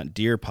How to Hunt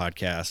Deer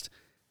podcast,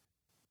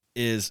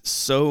 is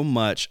so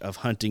much of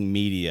hunting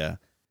media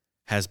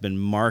has been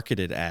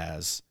marketed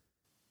as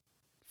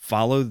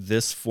follow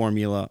this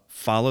formula,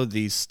 follow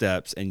these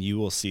steps, and you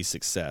will see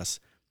success.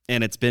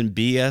 And it's been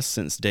BS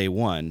since day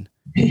one.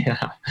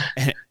 Yeah.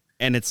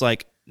 And it's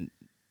like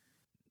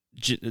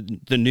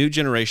the new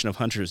generation of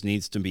hunters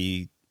needs to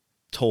be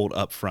told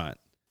up front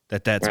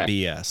that that's right.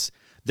 BS.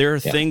 There are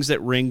things that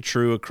ring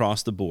true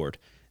across the board.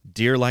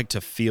 Deer like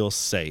to feel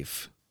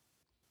safe.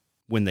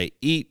 When they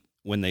eat,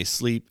 when they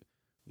sleep,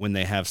 when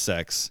they have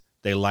sex,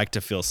 they like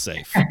to feel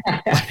safe.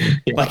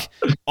 like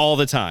all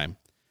the time.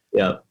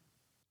 Yeah.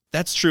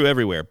 That's true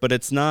everywhere, but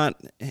it's not.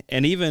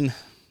 And even,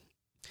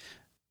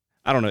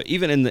 I don't know,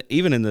 even in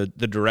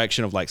the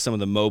direction of like some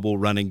of the mobile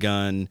run and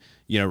gun,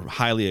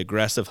 highly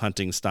aggressive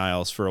hunting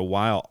styles for a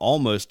while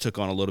almost took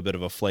on a little bit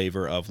of a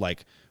flavor of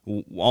like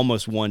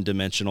almost one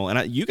dimensional.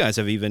 And you guys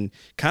have even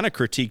kind of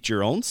critiqued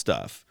your own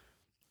stuff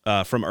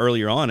from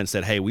earlier on and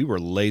said, hey, we were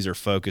laser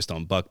focused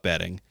on buck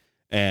bedding.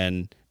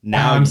 And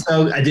now I'm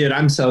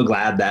so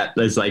glad that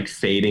is like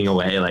fading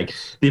away. Like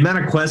the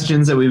amount of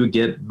questions that we would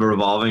get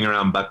revolving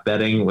around buck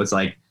bedding was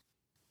like,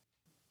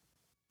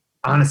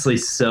 honestly,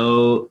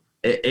 so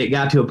it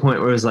got to a point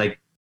where it was like,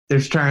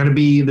 there's trying to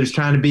be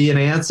an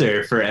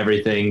answer for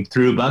everything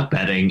through buck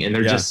bedding, and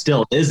there just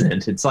still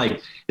isn't. It's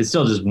like, it's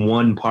still just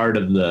one part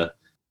of the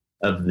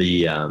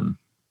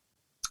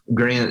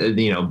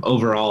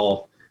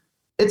overall,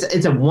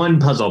 it's a one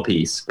puzzle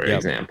piece, for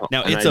example.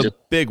 Now it's a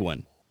big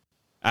one.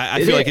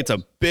 I feel like it's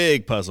a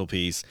big puzzle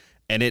piece,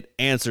 and it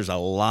answers a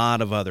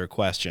lot of other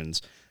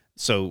questions.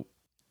 So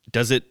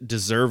does it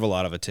deserve a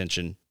lot of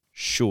attention?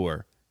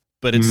 Sure.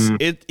 But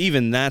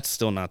even that's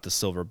still not the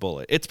silver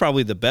bullet. It's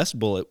probably the best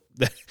bullet,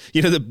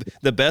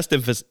 the best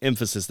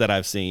emphasis that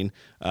I've seen,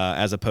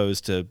 as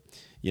opposed to,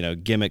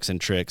 gimmicks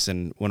and tricks.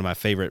 And one of my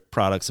favorite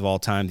products of all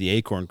time, the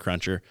Acorn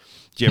Cruncher.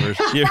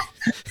 Did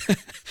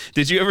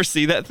you ever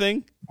see that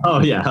thing?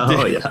 Oh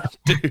yeah.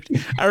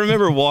 Dude, I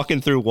remember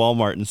walking through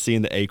Walmart and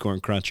seeing the Acorn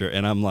Cruncher,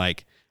 and I'm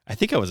like, I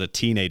think I was a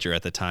teenager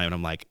at the time, and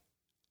I'm like,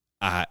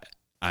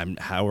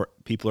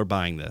 people are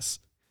buying this?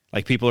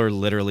 Like, people are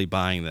literally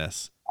buying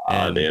this.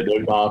 Oh, dude,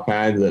 there's all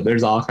kinds.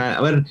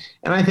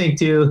 And I think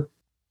too,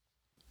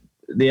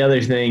 the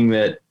other thing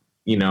that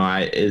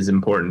is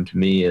important to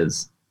me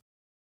is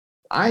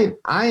I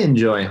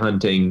enjoy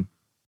hunting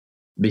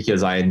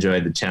because I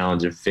enjoy the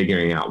challenge of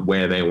figuring out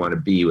where they want to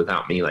be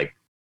without me like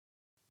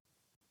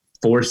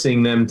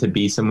forcing them to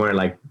be somewhere.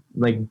 Like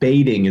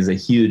baiting is a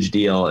huge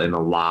deal in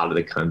a lot of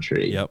the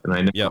country. Yep.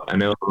 And I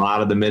know a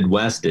lot of the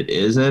Midwest it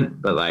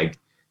isn't, but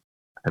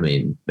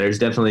there's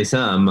definitely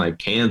some, like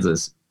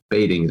Kansas.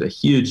 Baiting is a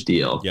huge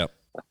deal. Yep.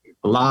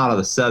 A lot of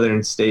the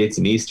southern states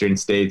and eastern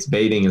states,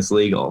 baiting is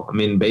legal.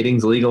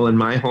 Baiting's legal in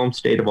my home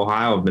state of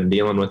Ohio. I've been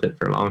dealing with it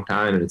for a long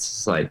time, and it's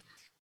just like,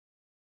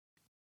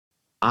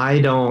 I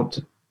don't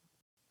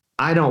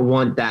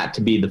want that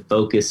to be the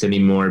focus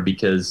anymore,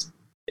 because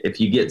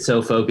if you get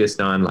so focused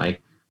on like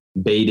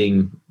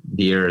baiting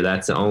deer,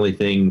 that's the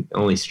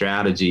only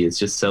strategy. It's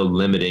just so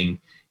limiting.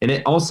 And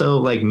it also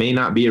like may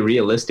not be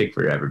realistic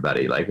for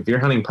everybody. Like if you're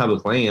hunting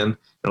public land,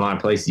 in a lot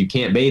of places you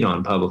can't bait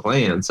on public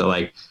land. So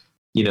like,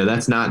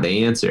 that's not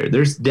the answer.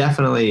 There's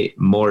definitely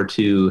more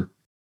to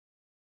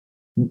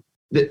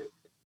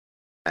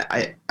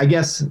I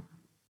guess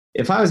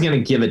if I was going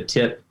to give a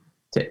tip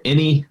to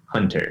any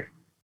hunter,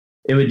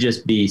 it would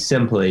just be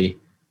simply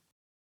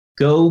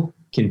go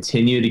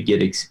continue to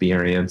get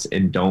experience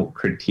and don't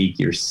critique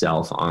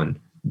yourself on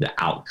the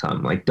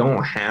outcome. Like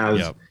don't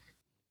have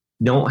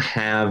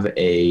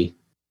a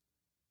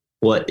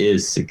what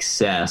is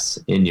success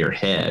in your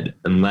head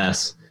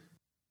unless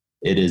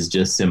it is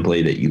just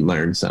simply that you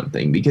learn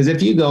something. Because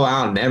if you go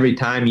out and every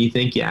time you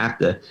think you have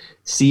to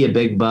see a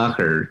big buck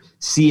or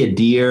see a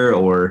deer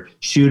or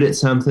shoot at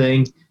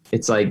something,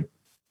 it's like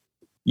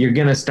you're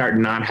going to start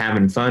not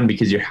having fun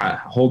because you're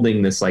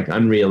holding this like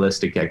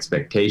unrealistic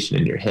expectation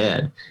in your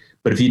head.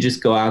 But if you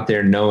just go out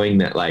there knowing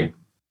that like,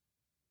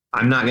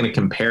 I'm not going to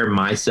compare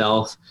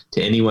myself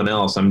to anyone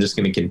else. I'm just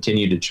going to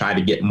continue to try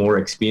to get more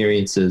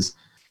experiences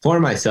for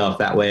myself.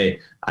 That way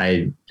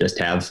I just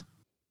have,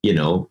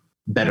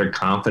 better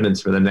confidence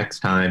for the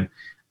next time.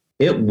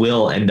 It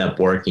will end up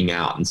working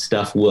out and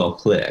stuff will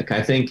click.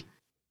 I think,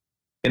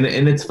 and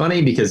it's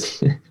funny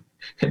because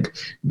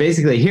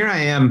basically here I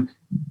am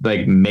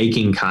like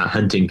making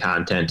hunting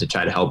content to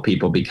try to help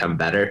people become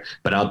better.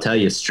 But I'll tell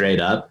you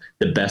straight up,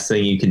 the best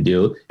thing you can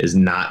do is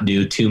not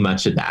do too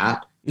much of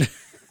that.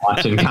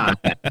 Watching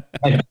content.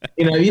 Like,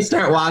 you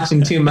start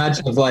watching too much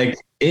of like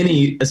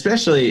any,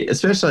 especially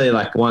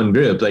like one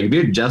group, like if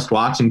you're just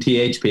watching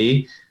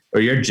THP or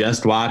you're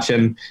just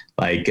watching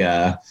like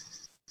the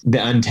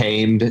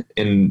Untamed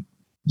and,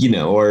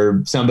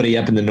 or somebody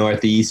up in the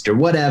Northeast or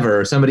whatever,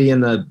 or somebody in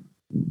the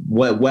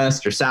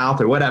West or South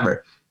or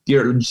whatever,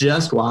 you're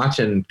just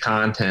watching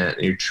content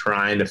and you're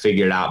trying to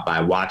figure it out by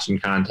watching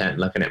content and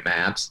looking at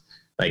maps.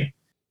 Like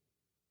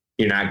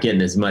you're not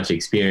getting as much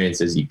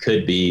experience as you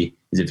could be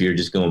as if you're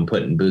just going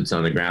putting boots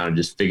on the ground and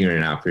just figuring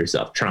it out for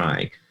yourself,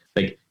 trying.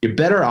 Like you're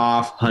better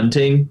off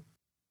hunting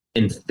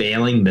and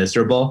failing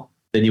miserable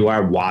than you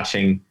are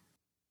watching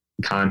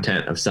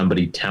content of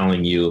somebody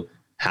telling you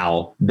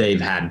how they've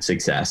had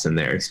success in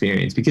their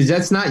experience, because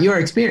that's not your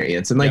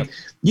experience. And like,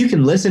 you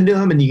can listen to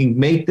them and you can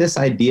make this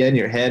idea in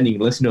your head and you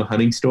can listen to a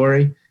hunting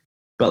story,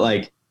 but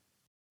like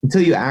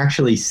until you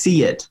actually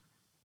see it,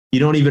 you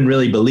don't even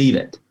really believe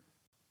it.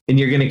 And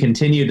you're going to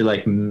continue to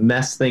like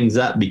mess things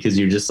up because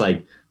you're just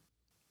like,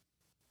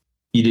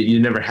 you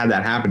never had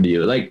that happen to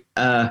you. Like,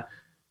 I'll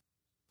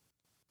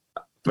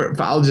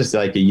just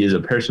like use a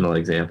personal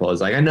example.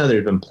 It's like, I know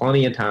there's been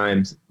plenty of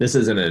times, this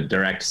isn't a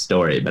direct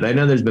story, but I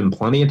know there's been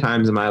plenty of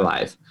times in my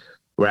life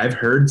where I've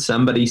heard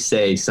somebody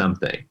say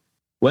something,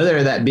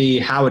 whether that be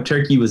how a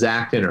turkey was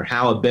acting or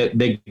how a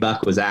big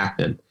buck was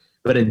acting.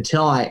 But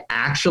until I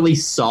actually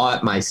saw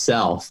it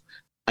myself,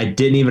 I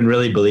didn't even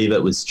really believe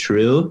it was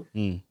true.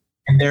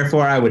 And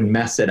therefore I would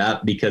mess it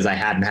up because I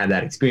hadn't had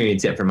that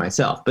experience yet for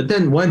myself. But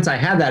then once I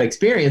had that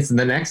experience, and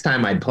the next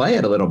time I'd play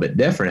it a little bit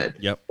different,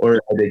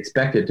 or I'd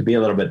expect it to be a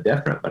little bit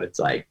different, but it's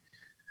like,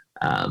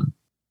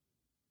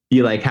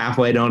 you like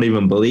halfway don't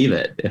even believe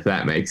it, if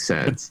that makes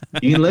sense.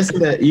 You can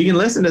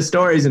listen to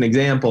stories and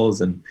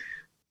examples and,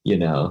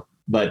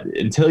 but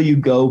until you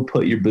go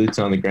put your boots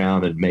on the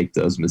ground and make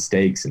those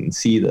mistakes and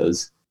see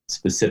those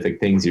specific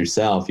things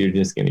yourself, you're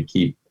just going to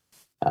keep,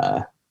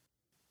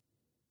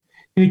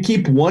 you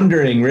keep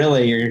wondering,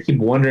 really, or you keep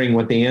wondering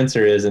what the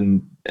answer is.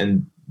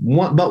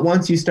 But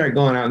once you start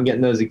going out and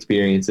getting those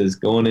experiences,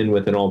 going in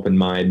with an open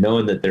mind,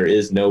 knowing that there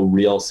is no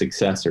real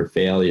success or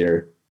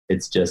failure,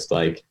 it's just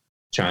like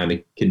trying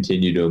to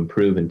continue to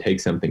improve and take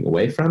something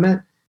away from it.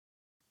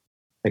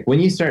 Like when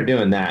you start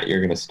doing that, you're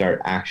going to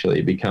start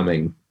actually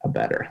becoming a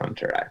better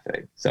hunter, I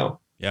think. So,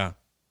 yeah,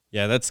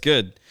 that's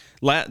good.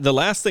 The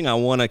last thing I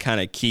want to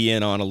kind of key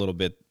in on a little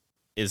bit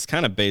is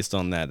kind of based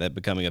on that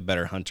becoming a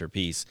better hunter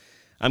piece.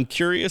 I'm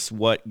curious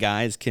what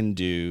guys can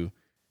do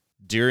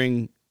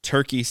during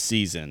turkey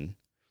season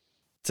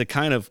to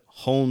kind of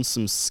hone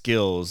some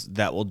skills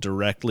that will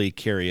directly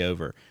carry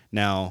over.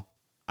 Now,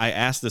 I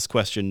asked this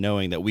question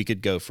knowing that we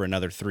could go for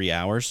another 3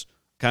 hours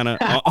kind of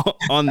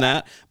on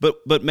that,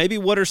 but maybe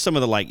what are some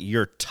of the, like,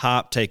 your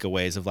top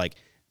takeaways of, like,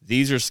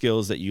 these are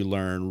skills that you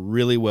learn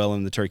really well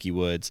in the turkey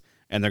woods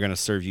and they're going to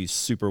serve you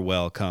super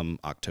well come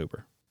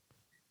October?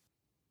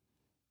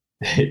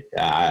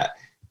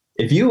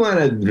 If you want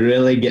to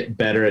really get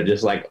better at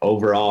just like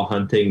overall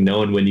hunting,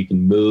 knowing when you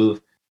can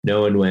move,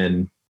 knowing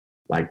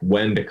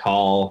when to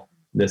call,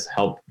 this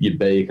help you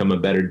become a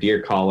better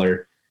deer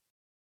caller,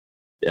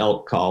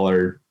 elk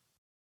caller,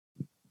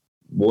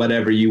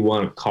 whatever you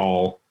want to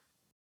call.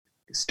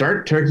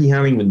 Start turkey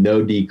hunting with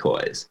no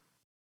decoys.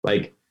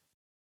 Like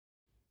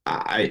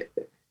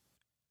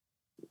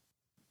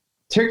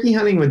turkey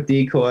hunting with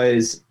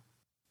decoys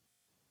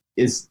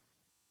is,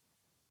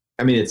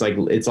 I mean, it's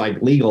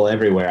like legal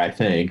everywhere, I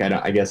think.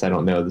 I guess I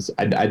don't know this.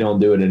 I don't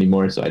do it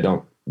anymore, so I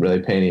don't really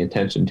pay any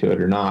attention to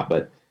it or not.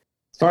 But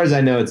as far as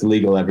I know, it's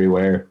legal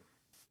everywhere.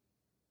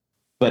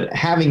 But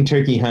having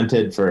turkey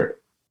hunted for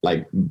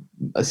like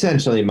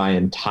essentially my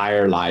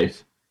entire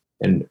life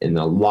and in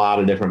a lot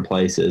of different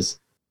places,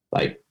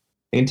 like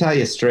I can tell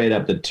you straight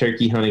up that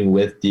turkey hunting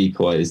with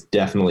decoys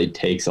definitely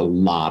takes a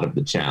lot of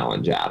the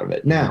challenge out of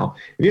it. Now,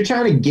 if you're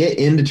trying to get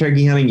into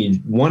turkey hunting, you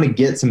want to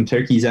get some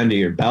turkeys under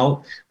your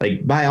belt,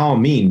 like by all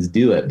means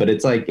do it. But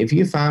it's like, if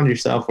you found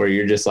yourself where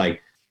you're just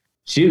like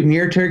shooting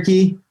your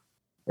turkey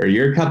or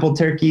your couple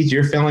turkeys,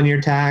 you're filling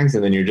your tags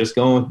and then you're just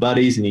going with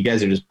buddies and you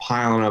guys are just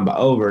piling them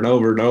over and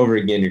over and over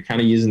again. You're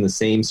kind of using the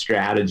same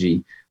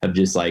strategy of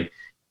just like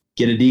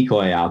get a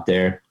decoy out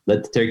there,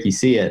 let the turkey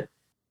see it.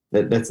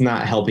 That's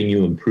not helping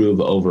you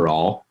improve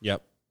overall.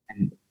 Yep.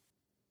 And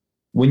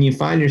when you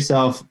find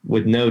yourself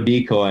with no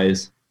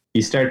decoys,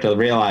 you start to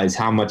realize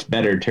how much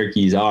better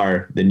turkeys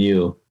are than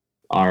you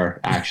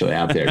are actually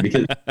out there.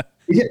 Because,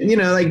 you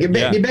know, like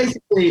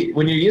basically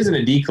when you're using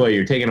a decoy,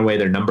 you're taking away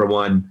their number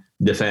one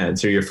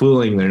defense, or you're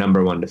fooling their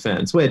number one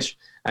defense, which,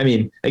 I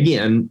mean,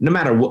 again, no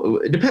matter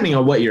what, depending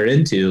on what you're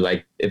into,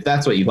 like if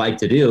that's what you like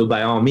to do,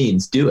 by all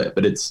means do it.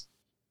 But it's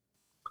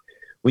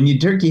when you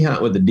turkey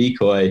hunt with a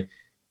decoy,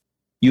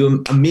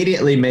 you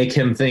immediately make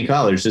him think,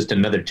 oh, there's just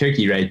another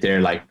turkey right there.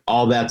 Like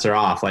all bets are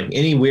off. Like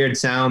any weird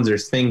sounds or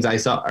things I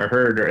saw or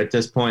heard, or at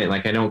this point,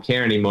 like I don't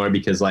care anymore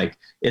because like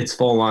it's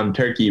full on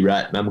turkey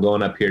rut and I'm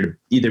going up here to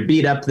either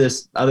beat up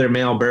this other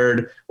male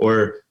bird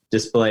or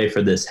display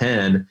for this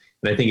hen.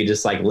 And I think it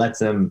just like lets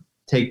them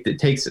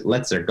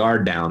lets their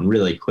guard down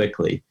really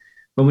quickly.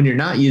 But when you're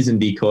not using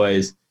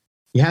decoys,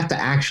 you have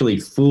to actually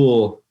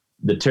fool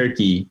the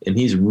turkey, and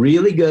he's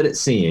really good at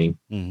seeing.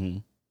 Mm-hmm.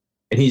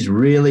 And he's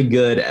really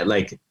good at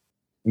like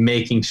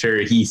making sure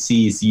he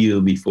sees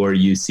you before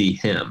you see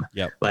him.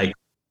 Yep. Like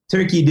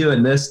turkey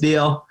doing this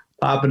deal,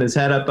 popping his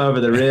head up over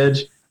the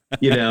ridge,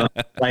 you know,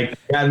 like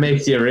that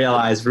makes you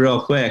realize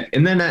real quick.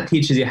 And then that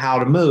teaches you how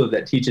to move.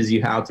 That teaches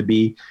you how to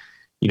be,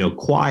 you know,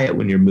 quiet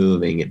when you're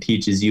moving. It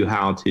teaches you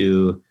how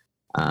to,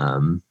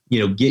 you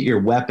know, get your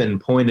weapon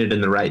pointed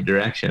in the right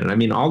direction. I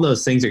mean, all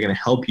those things are going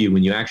to help you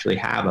when you actually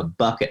have a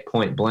buck at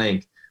point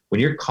blank. When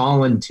you're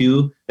calling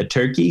to a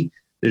turkey,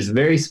 there's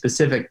very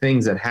specific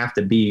things that have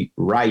to be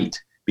right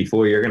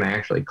before you're going to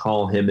actually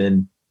call him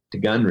in to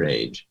gun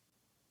range.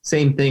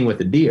 Same thing with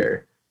a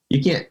deer.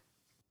 You can't,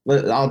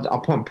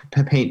 I'll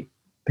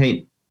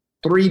paint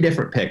 3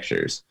 different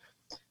pictures.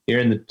 You're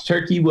in the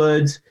turkey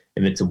woods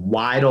and it's a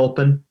wide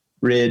open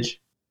ridge,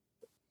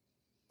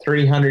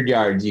 300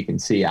 yards you can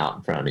see out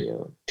in front of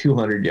you,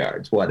 200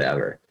 yards,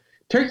 whatever.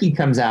 Turkey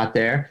comes out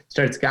there,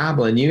 starts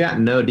gobbling. You got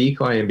no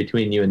decoy in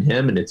between you and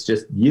him, and it's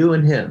just you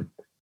and him.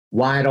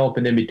 Wide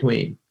open in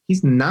between.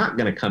 He's not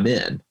going to come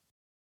in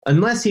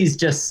unless he's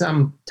just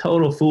some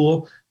total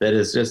fool that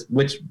is just,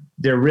 which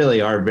there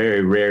really are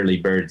very rarely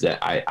birds that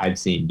I've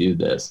seen do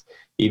this,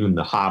 even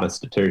the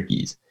hottest of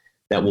turkeys,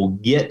 that will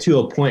get to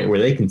a point where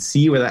they can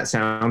see where that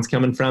sound's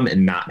coming from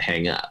and not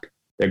hang up.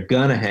 They're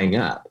going to hang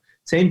up.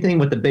 Same thing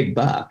with the big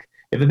buck.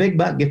 If a big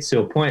buck gets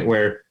to a point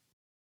where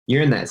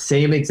you're in that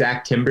same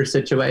exact timber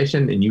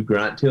situation and you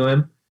grunt to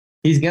him,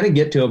 he's going to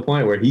get to a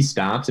point where he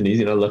stops and he's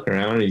going to look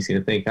around and he's going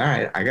to think, all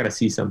right, I got to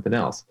see something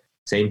else.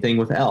 Same thing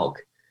with elk.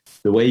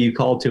 The way you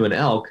call to an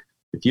elk,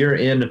 if you're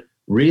in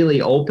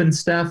really open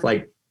stuff,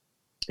 like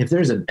if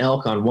there's an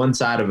elk on one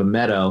side of a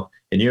meadow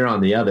and you're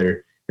on the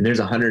other, and there's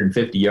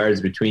 150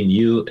 yards between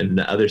you and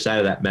the other side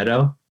of that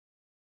meadow,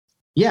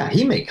 yeah,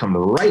 he may come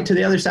right to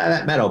the other side of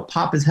that meadow,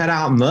 pop his head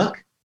out and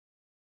look.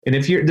 And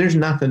if there's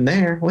nothing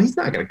there, well, he's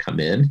not going to come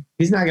in.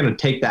 He's not going to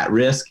take that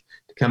risk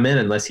to come in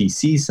unless he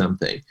sees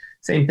something.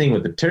 Same thing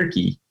with the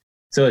turkey.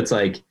 So it's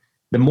like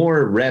the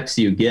more reps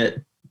you get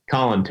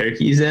calling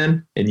turkeys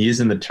in and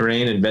using the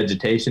terrain and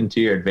vegetation to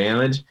your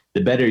advantage,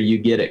 the better you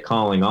get at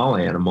calling all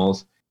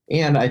animals.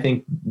 And I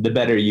think the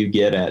better you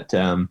get at,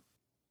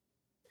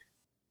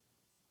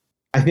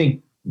 I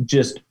think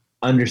just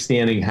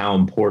understanding how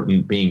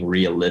important being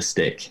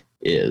realistic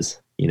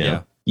is, you know.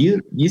 Yeah.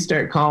 You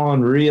start calling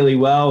really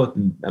well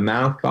with a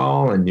mouth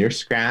call and you're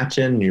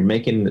scratching, you're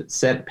painting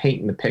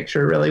the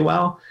picture really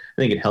well.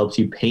 I think it helps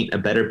you paint a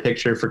better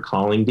picture for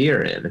calling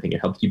deer in. I think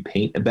it helps you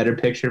paint a better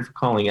picture for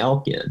calling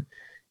elk in.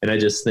 And I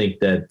just think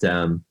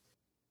that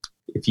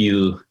if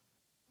you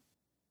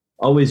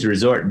always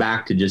resort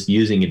back to just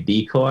using a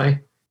decoy,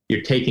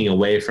 you're taking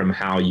away from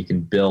how you can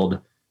build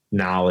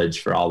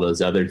knowledge for all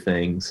those other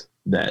things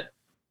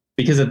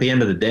because at the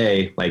end of the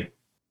day, like,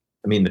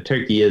 I mean, the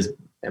turkey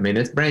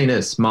its brain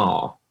is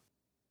small,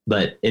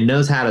 but it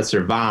knows how to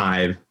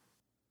survive.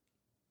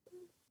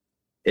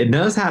 It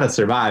knows how to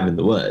survive in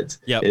the woods.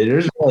 Yep. It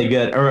is really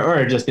good,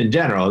 or just in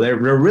general, they're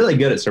really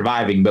good at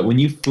surviving. But when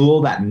you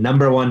fool that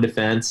number one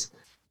defense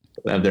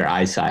of their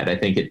eyesight, I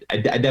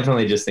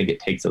definitely just think it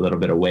takes a little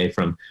bit away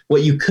from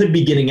what you could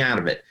be getting out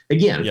of it.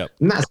 Again, yep.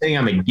 I'm not saying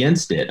I'm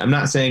against it. I'm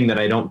not saying that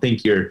I don't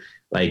think you're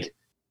like,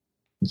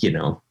 you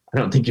know, I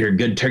don't think you're a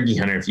good turkey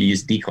hunter if you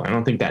use decoy. I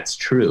don't think that's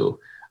true.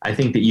 I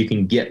think that you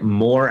can get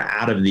more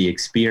out of the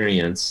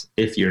experience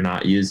if you're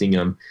not using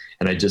them.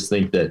 And I just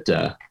think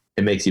that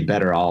it makes you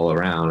better all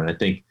around. And I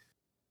think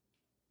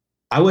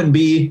I wouldn't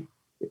be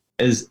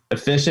as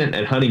efficient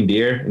at hunting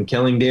deer and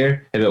killing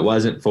deer if it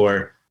wasn't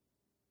for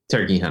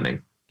turkey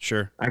hunting.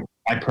 Sure.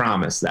 I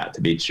promise that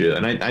to be true.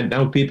 And I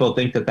know people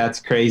think that that's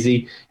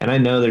crazy. And I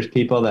know there's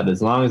people that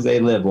as long as they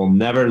live will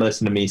never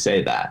listen to me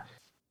say that.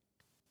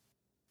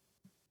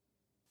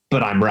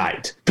 But I'm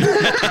right.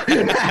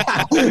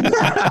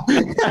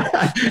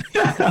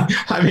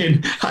 I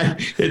mean,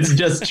 it's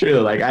just true.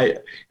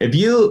 Like if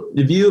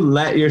you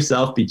let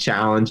yourself be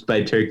challenged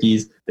by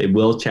turkeys, they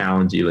will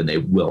challenge you and they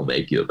will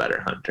make you a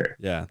better hunter.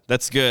 Yeah,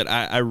 that's good.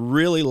 I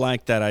really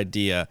like that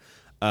idea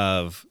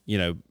of, you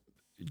know,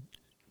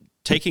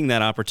 taking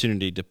that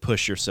opportunity to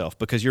push yourself,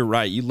 because you're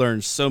right. You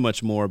learn so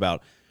much more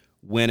about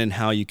when and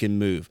how you can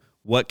move.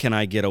 What can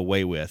I get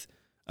away with?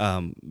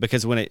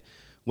 Because when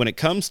it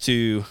comes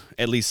to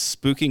at least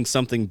spooking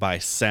something by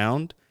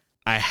sound,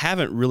 I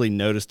haven't really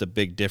noticed a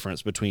big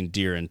difference between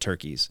deer and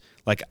turkeys.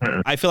 Like,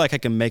 I feel like I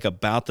can make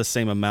about the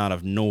same amount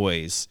of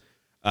noise.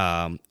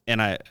 And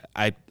I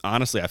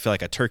honestly, I feel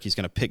like a turkey's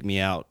going to pick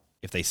me out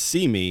if they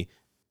see me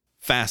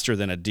faster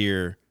than a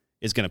deer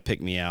is going to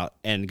pick me out,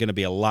 and going to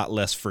be a lot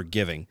less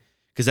forgiving.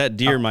 Because that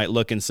deer might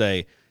look and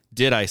say,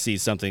 did I see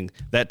something?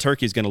 That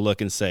turkey's going to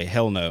look and say,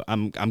 hell no,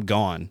 I'm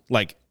gone.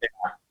 Like,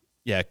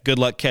 yeah, good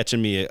luck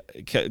catching me.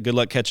 Good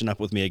luck catching up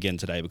with me again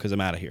today, because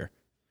I'm out of here.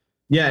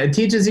 Yeah, it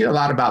teaches you a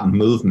lot about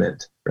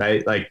movement,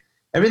 right? Like,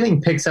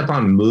 everything picks up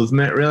on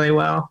movement really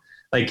well.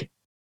 Like,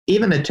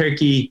 even a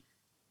turkey,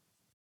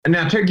 and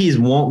now turkeys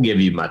won't give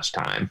you much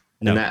time.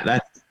 No.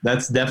 And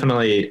that's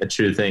definitely a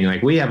true thing.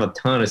 Like, we have a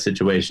ton of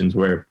situations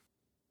where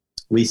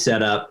we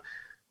set up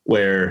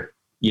where,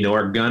 you know,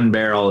 our gun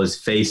barrel is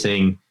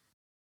facing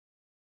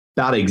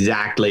about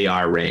exactly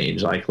our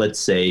range. Like, let's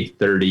say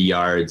 30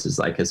 yards is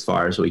like as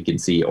far as we can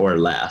see or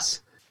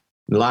less.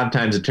 And a lot of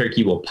times a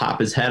turkey will pop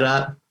his head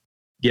up,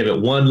 give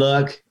it one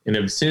look, and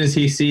as soon as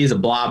he sees a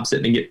blob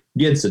sitting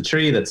against a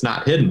tree that's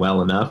not hidden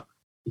well enough,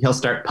 he'll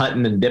start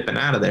putting and dipping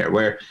out of there,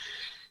 where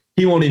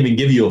he won't even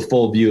give you a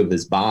full view of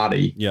his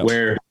body. Yep.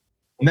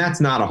 And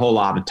that's not a whole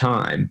lot of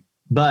time.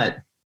 But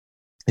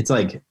it's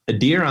like a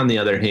deer, on the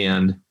other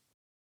hand,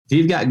 if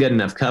you've got good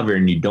enough cover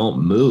and you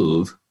don't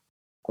move,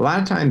 a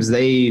lot of times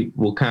they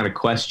will kind of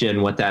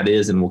question what that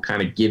is and will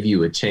kind of give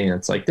you a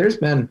chance. Like, there's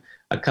been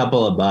a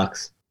couple of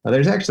bucks. Well,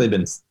 there's actually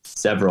been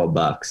several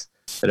bucks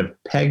that have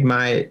pegged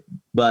my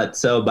butt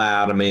so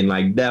bad. I mean,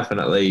 like,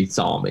 definitely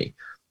saw me.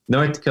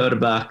 North Dakota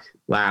buck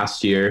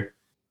last year,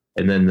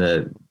 and then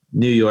the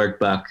New York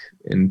buck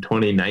in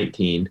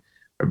 2019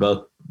 are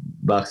both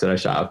bucks that I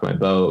shot with my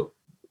bow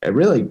at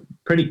really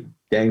pretty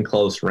dang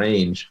close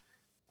range,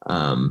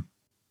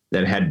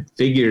 that had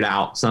figured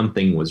out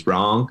something was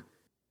wrong,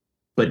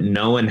 but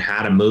knowing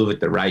how to move at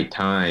the right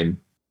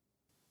time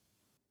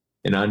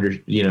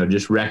and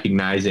just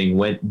recognizing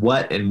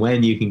what and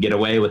when you can get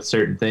away with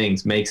certain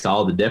things makes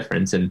all the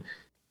difference. And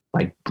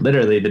like,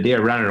 literally the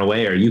deer running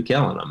away, or you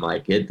killing them.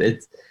 Like,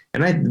 it's,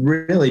 and I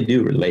really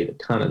do relate a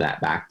ton of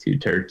that back to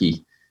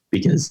turkey,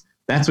 because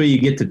that's where you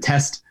get to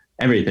test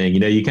everything.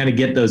 You know, you kind of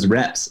get those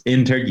reps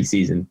in turkey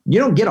season. You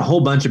don't get a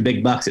whole bunch of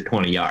big bucks at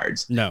 20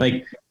 yards. No.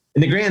 Like,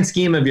 in the grand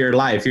scheme of your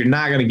life, you're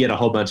not going to get a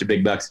whole bunch of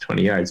big bucks at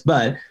 20 yards,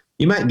 but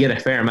you might get a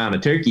fair amount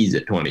of turkeys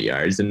at 20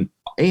 yards.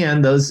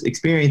 And those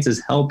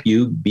experiences help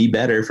you be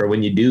better for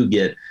when you do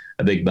get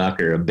a big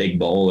buck or a big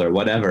bull or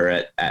whatever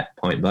at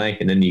point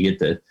blank. And then you get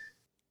to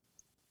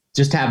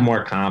just have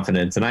more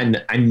confidence.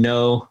 And I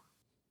know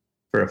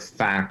for a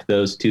fact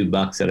those two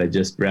bucks that I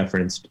just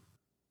referenced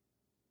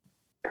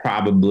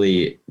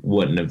probably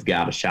wouldn't have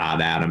got a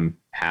shot at him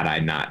had I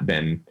not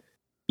been,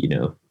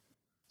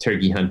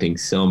 turkey hunting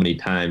so many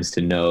times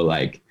to know,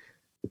 like,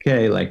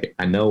 okay, like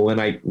I know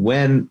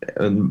when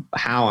and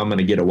how I'm going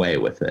to get away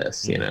with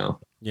this,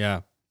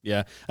 Yeah.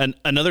 Yeah. And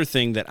another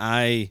thing that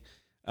I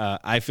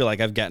feel like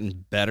I've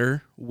gotten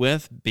better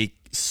with,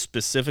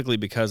 specifically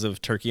because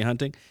of turkey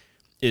hunting,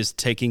 is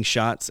taking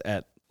shots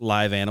at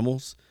live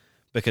animals,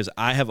 because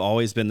I have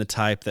always been the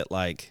type that,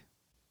 like,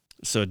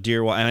 so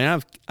deer, I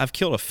mean, I've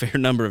killed a fair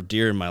number of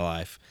deer in my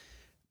life,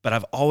 but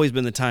I've always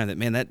been the time that,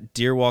 man, that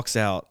deer walks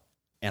out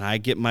and I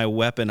get my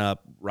weapon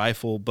up,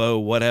 rifle, bow,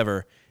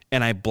 whatever,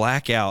 and I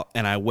black out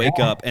and I wake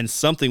up and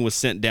something was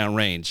sent down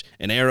range,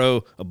 an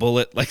arrow, a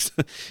bullet, like,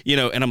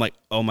 and I'm like,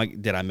 oh my,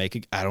 did I make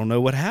it? I don't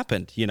know what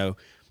happened.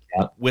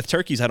 With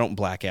turkeys, I don't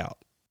black out.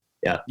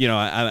 Yeah.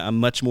 I'm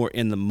much more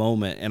in the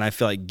moment, and I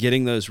feel like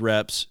getting those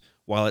reps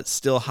while it's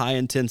still high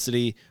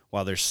intensity,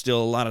 while there's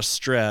still a lot of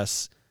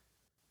stress,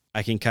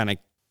 I can kind of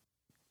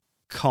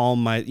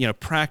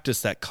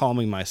practice that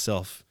calming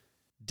myself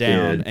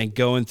down and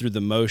going through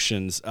the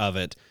motions of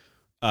it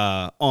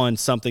on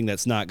something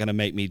that's not going to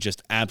make me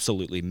just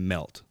absolutely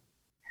melt.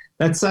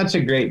 That's such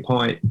a great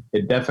point.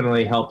 It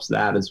definitely helps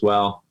that as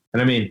well.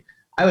 And I mean,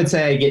 I would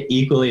say I get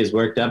equally as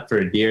worked up for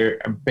a deer.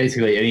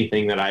 Basically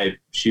anything that I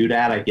shoot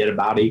at, I get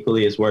about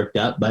equally as worked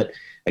up. But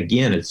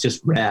again, it's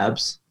just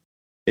reps.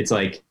 It's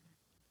like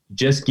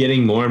just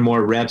getting more and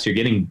more reps. You're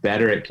getting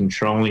better at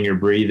controlling your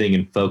breathing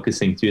and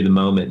focusing through the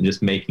moment and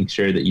just making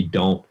sure that you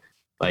don't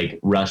like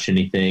rush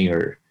anything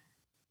or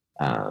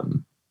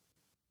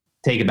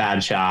take a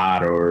bad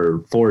shot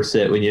or force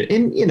it when you're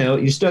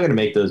still going to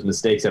make those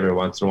mistakes every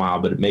once in a while,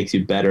 but it makes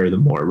you better the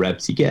more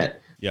reps you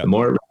get. Yep. The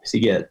more reps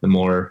you get, the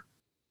more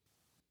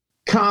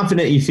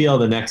confident you feel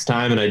the next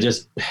time. And I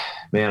just,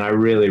 man, I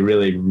really,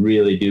 really,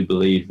 really do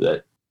believe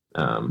that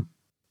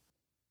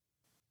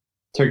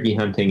turkey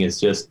hunting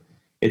is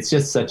it's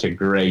just such a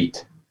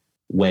great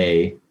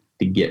way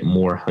to get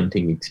more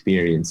hunting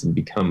experience and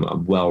become a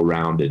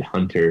well-rounded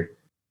hunter.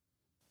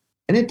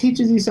 And it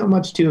teaches you so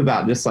much too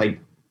about just like,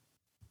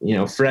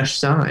 fresh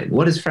sign.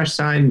 What does fresh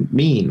sign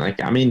mean?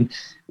 Like, I mean,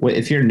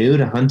 if you're new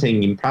to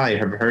hunting, you probably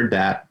have heard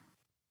that,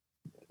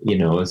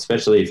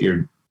 especially if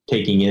you're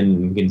taking in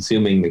and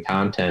consuming the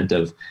content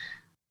of,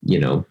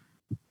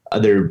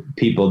 other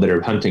people that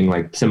are hunting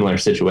like similar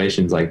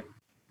situations, like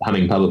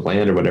hunting public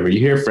land or whatever, you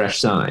hear fresh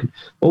sign.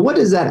 Well, what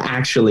does that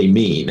actually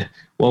mean?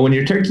 Well, when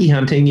you're turkey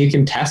hunting, you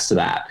can test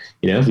that.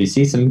 If you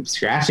see some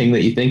scratching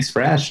that you think's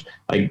fresh,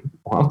 like,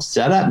 well,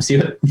 set up and see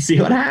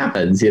what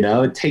happens.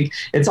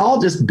 It's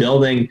all just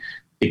building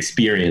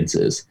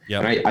experiences.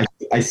 Yep. Right?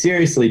 I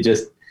seriously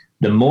just,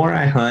 the more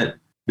I hunt,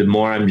 the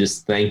more I'm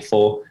just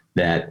thankful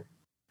that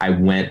I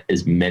went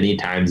as many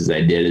times as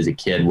I did as a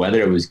kid,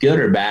 whether it was good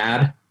or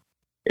bad.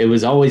 It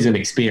was always an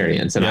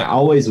experience, and I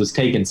always was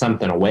taking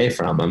something away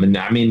from them. And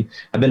I mean,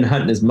 I've been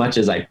hunting as much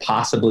as I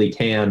possibly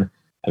can.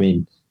 I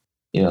mean,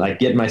 like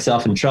getting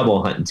myself in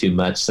trouble hunting too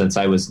much since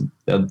I was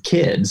a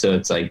kid. So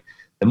it's like,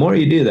 the more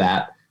you do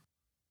that,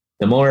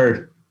 the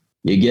more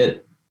you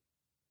get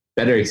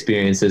better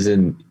experiences.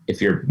 And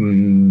if you're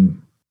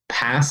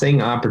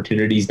passing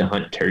opportunities to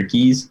hunt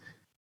turkeys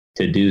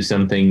to do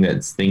something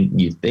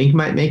you think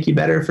might make you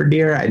better for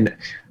deer,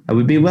 I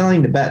would be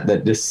willing to bet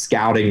that just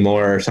scouting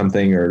more or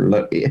something, or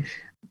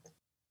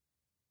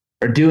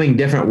doing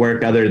different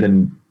work other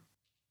than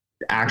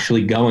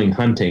actually going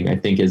hunting, I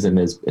think isn't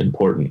as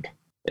important,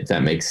 if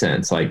that makes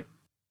sense. Like,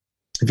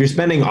 if you're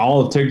spending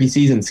all of turkey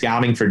season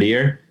scouting for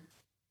deer,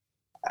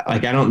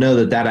 like, I don't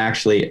know that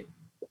actually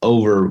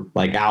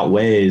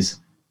outweighs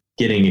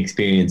getting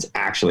experience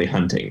actually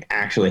hunting,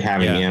 actually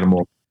having the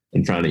animal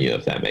in front of you,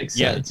 if that makes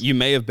sense. You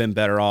may have been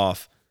better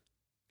off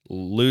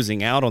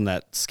losing out on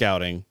that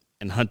scouting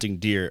and hunting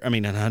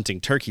and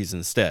hunting turkeys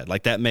instead.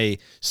 Like, that may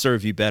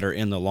serve you better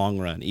in the long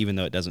run, even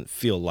though it doesn't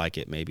feel like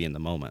it maybe in the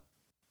moment.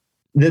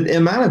 The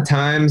amount of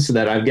times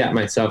that I've got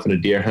myself in a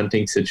deer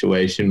hunting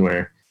situation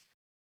where,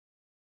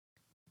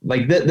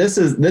 like, this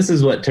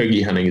is what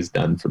turkey hunting has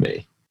done for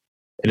me.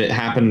 And it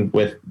happened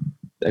with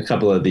a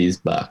couple of these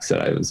bucks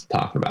that I was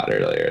talking about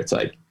earlier. It's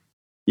like,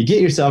 you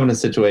get yourself in a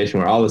situation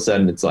where all of a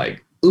sudden it's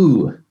like,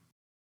 ooh,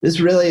 this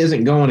really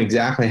isn't going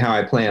exactly how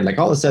I planned. Like,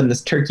 all of a sudden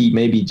this turkey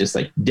may be just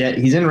like dead.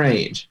 He's in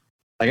range.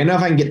 Like, I know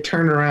if I can get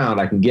turned around,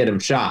 I can get him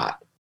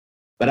shot,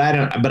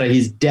 but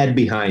he's dead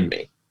behind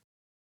me.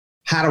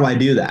 How do I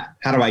do that?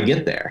 How do I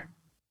get there?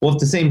 Well, if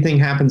the same thing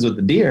happens with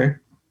the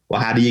deer,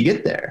 well, how do you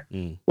get there?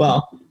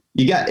 Well,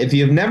 if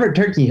you've never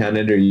turkey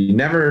hunted, or you've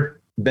never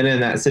been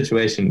in that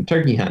situation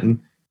turkey hunting,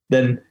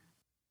 then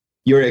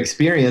your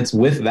experience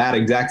with that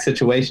exact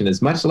situation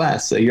is much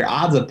less. So your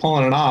odds of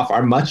pulling it off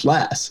are much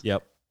less.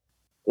 Yep.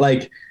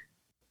 Like,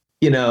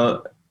 I'm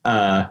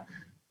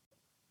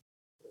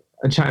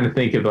trying to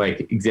think of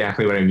like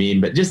exactly what I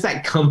mean, but just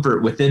that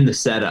comfort within the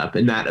setup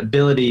and that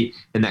ability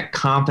and that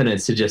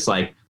confidence to just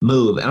like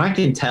move. And I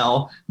can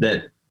tell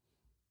that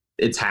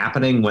it's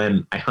happening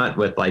when I hunt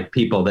with like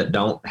people that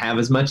don't have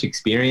as much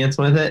experience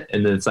with it.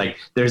 And then it's like,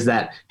 there's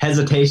that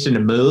hesitation to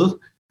move.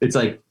 It's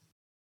like,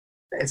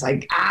 it's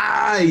like,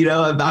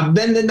 I've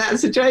been in that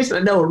situation. I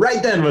know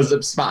right then was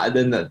the spot.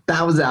 Then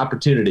that was the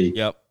opportunity.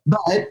 Yep. But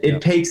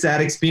it takes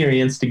that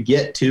experience to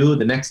get to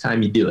the next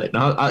time you do it.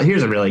 Now,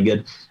 here's a really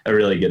good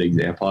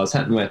example. I was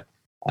hunting with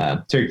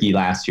turkey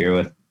last year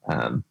with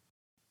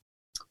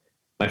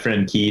my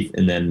friend Keith,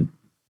 and then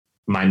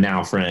my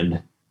now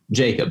friend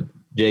Jacob,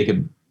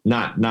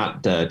 not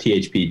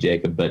THP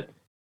Jacob, but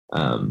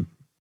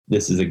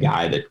this is a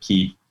guy that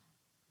Keith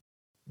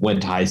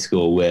went to high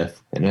school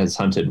with and has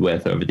hunted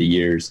with over the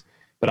years,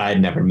 but I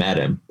had never met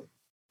him.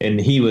 And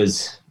he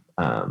was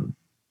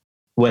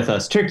with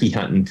us turkey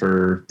hunting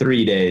for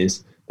 3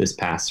 days this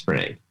past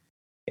spring.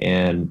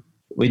 And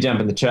we jump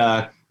in the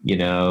truck,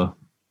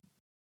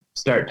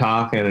 start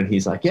talking, and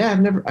he's like, yeah,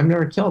 I've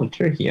never killed a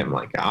turkey. I'm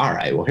like, all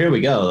right, well, here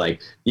we go.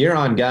 Like, you're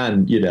on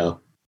gun,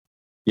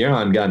 you're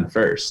on gun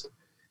first.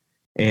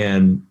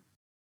 And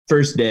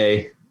first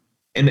day,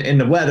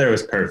 and the weather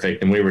was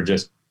perfect, and we were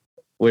just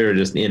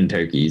in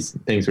turkeys.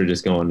 Things were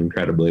just going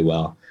incredibly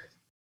well.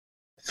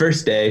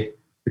 First day,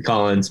 we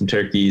call in some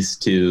turkeys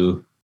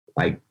to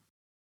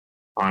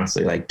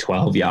honestly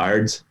 12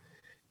 yards.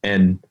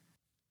 And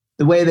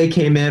the way they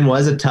came in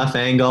was a tough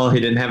angle. He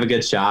didn't have a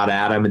good shot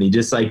at him, and he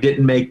just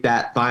didn't make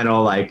that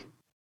final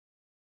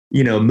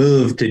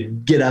move to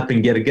get up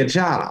and get a good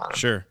shot on him.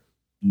 Sure.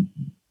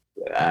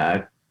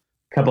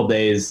 Couple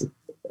days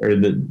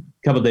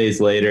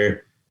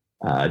later,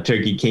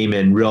 turkey came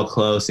in real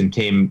close and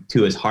came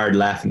to his hard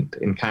left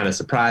and kind of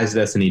surprised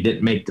us, and he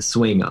didn't make the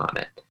swing on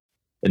it.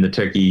 And the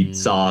turkey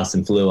saw us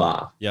and flew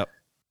off. Yep.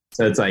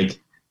 So it's a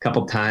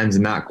couple times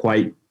and not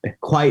quite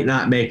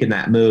not making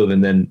that move.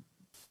 And then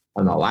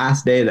on the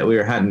last day that we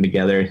were hunting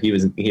together,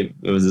 it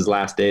was his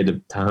last day to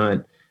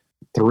hunt.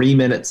 3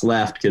 minutes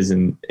left, because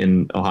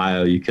in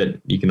Ohio you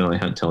can only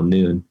hunt till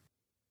noon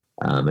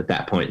at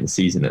that point in the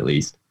season, at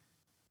least.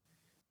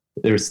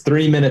 There was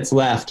 3 minutes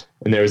left,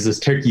 and there was this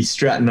turkey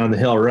strutting on the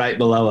hill right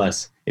below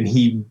us, and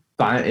he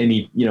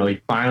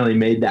finally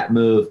made that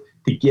move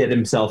to get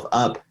himself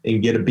up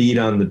and get a bead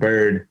on the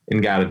bird,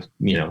 and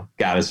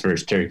got his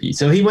first turkey.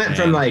 So he went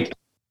from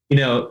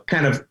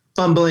kind of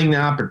fumbling the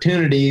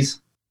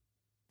opportunities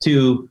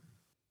to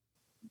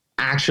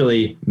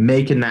actually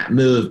making that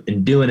move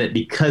and doing it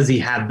because he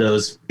had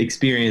those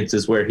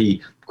experiences where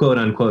he quote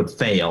unquote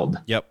failed.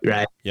 Yep.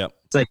 Right. Yep.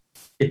 It's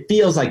it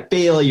feels like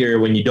failure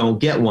when you don't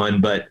get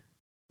one, but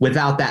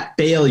without that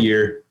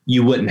failure,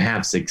 you wouldn't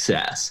have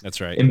success.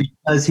 That's right. And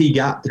because he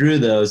got through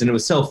those, and it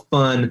was so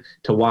fun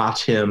to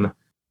watch him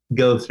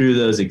go through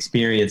those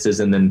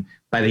experiences, and then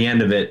by the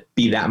end of it,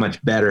 be that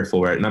much better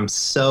for it. And I'm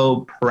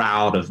so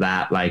proud of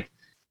that,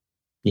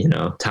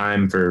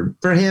 time for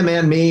him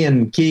and me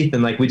and Keith.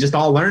 And we just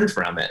all learned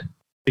from it,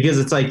 because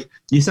it's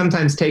you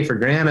sometimes take for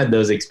granted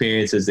those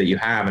experiences that you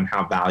have and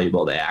how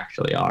valuable they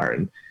actually are.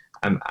 And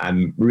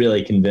I'm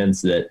really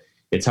convinced that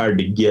it's hard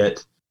to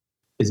get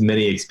as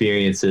many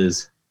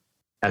experiences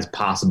as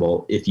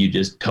possible if you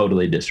just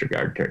totally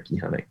disregard turkey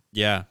hunting.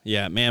 Yeah,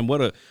 man,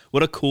 what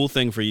a cool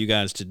thing for you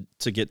guys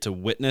to get to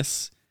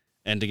witness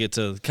and to get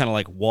to kind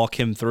of walk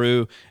him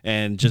through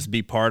and just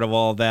be part of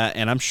all of that.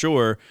 And I'm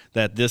sure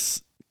that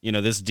this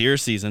deer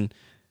season,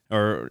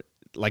 or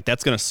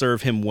that's going to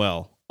serve him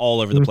well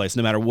all over the place,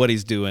 no matter what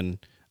he's doing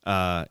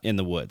in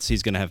the woods.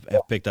 He's going to have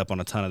picked up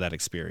on a ton of that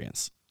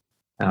experience.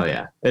 Oh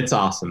yeah, it's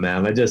awesome,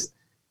 man.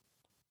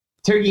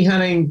 Turkey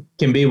hunting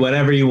can be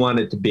whatever you want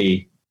it to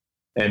be.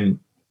 And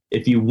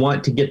if you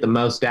want to get the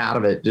most out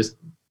of it, just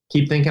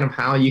keep thinking of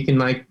how you can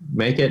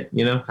make it,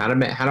 how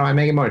do I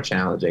make it more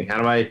challenging?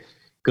 How do I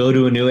go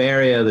to a new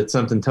area that's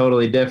something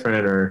totally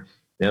different? Or,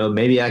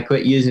 maybe I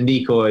quit using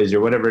decoys or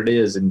whatever it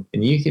is. And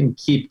you can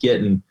keep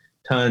getting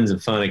tons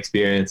of fun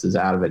experiences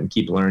out of it and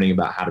keep learning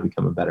about how to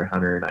become a better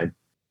hunter. And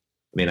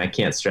I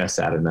can't stress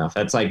that enough.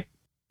 That's I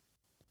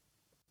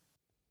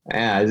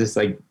just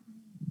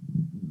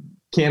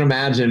can't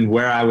imagine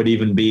where I would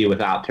even be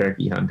without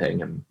turkey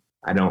hunting. And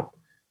I don't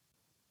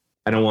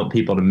want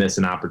people to miss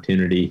an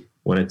opportunity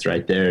when it's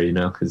right there,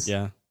 because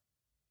a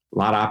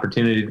lot of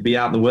opportunity to be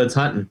out in the woods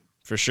hunting.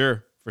 For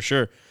sure.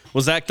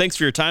 Well, Zach, thanks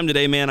for your time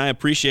today, man. I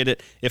appreciate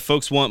it. If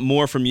folks want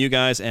more from you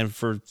guys, and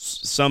for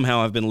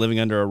somehow I've been living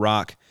under a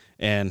rock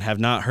and have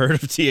not heard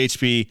of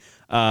THP,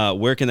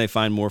 where can they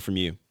find more from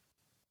you?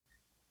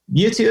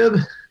 YouTube,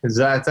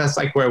 that's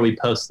where we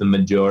post the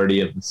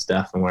majority of the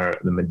stuff and where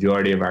the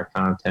majority of our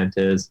content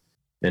is.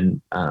 Then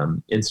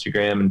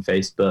Instagram and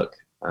Facebook,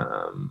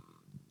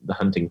 The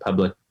Hunting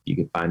Public, you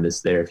can find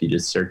us there if you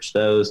just search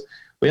those.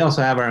 We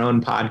also have our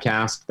own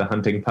podcast, The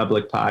Hunting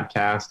Public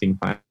Podcast. You can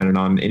find it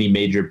on any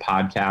major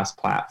podcast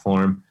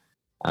platform.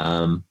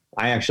 I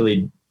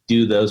actually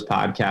do those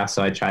podcasts,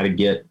 so I try to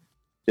get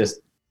just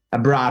a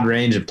broad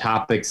range of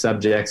topic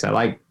subjects. I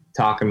like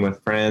talking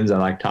with friends. I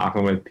like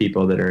talking with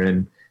people that are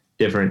in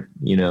different,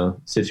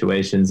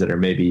 situations that are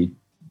maybe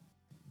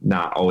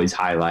not always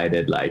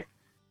highlighted, like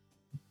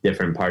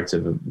different parts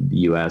of the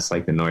U.S.,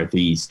 like the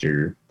Northeast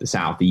or the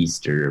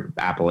Southeast or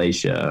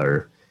Appalachia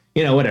or,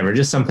 whatever,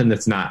 just something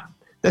that's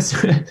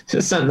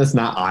just something that's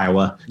not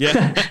Iowa.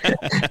 Yeah.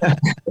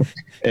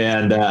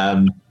 And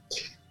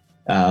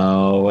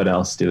Oh, what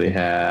else do we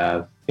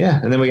have? Yeah,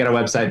 and then we got our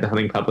website,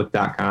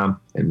 thehuntingpublic.com.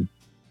 And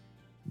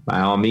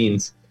by all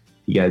means,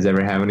 if you guys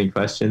ever have any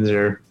questions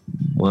or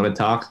want to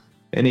talk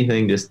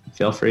anything, just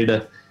feel free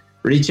to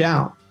reach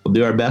out. We'll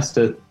do our best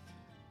to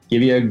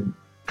give you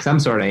some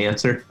sort of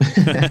answer.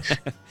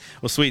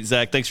 Well, sweet,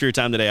 Zach. Thanks for your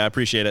time today. I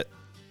appreciate it.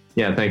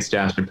 Yeah, thanks,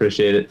 Josh. I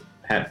appreciate it.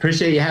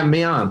 Appreciate you having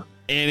me on.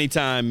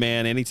 Anytime,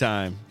 man.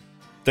 Anytime.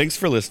 Thanks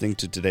for listening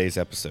to today's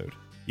episode.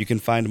 You can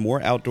find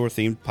more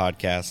outdoor-themed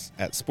podcasts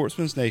at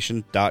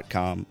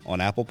sportsmansnation.com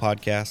on Apple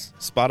Podcasts,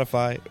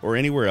 Spotify, or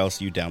anywhere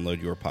else you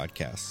download your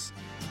podcasts.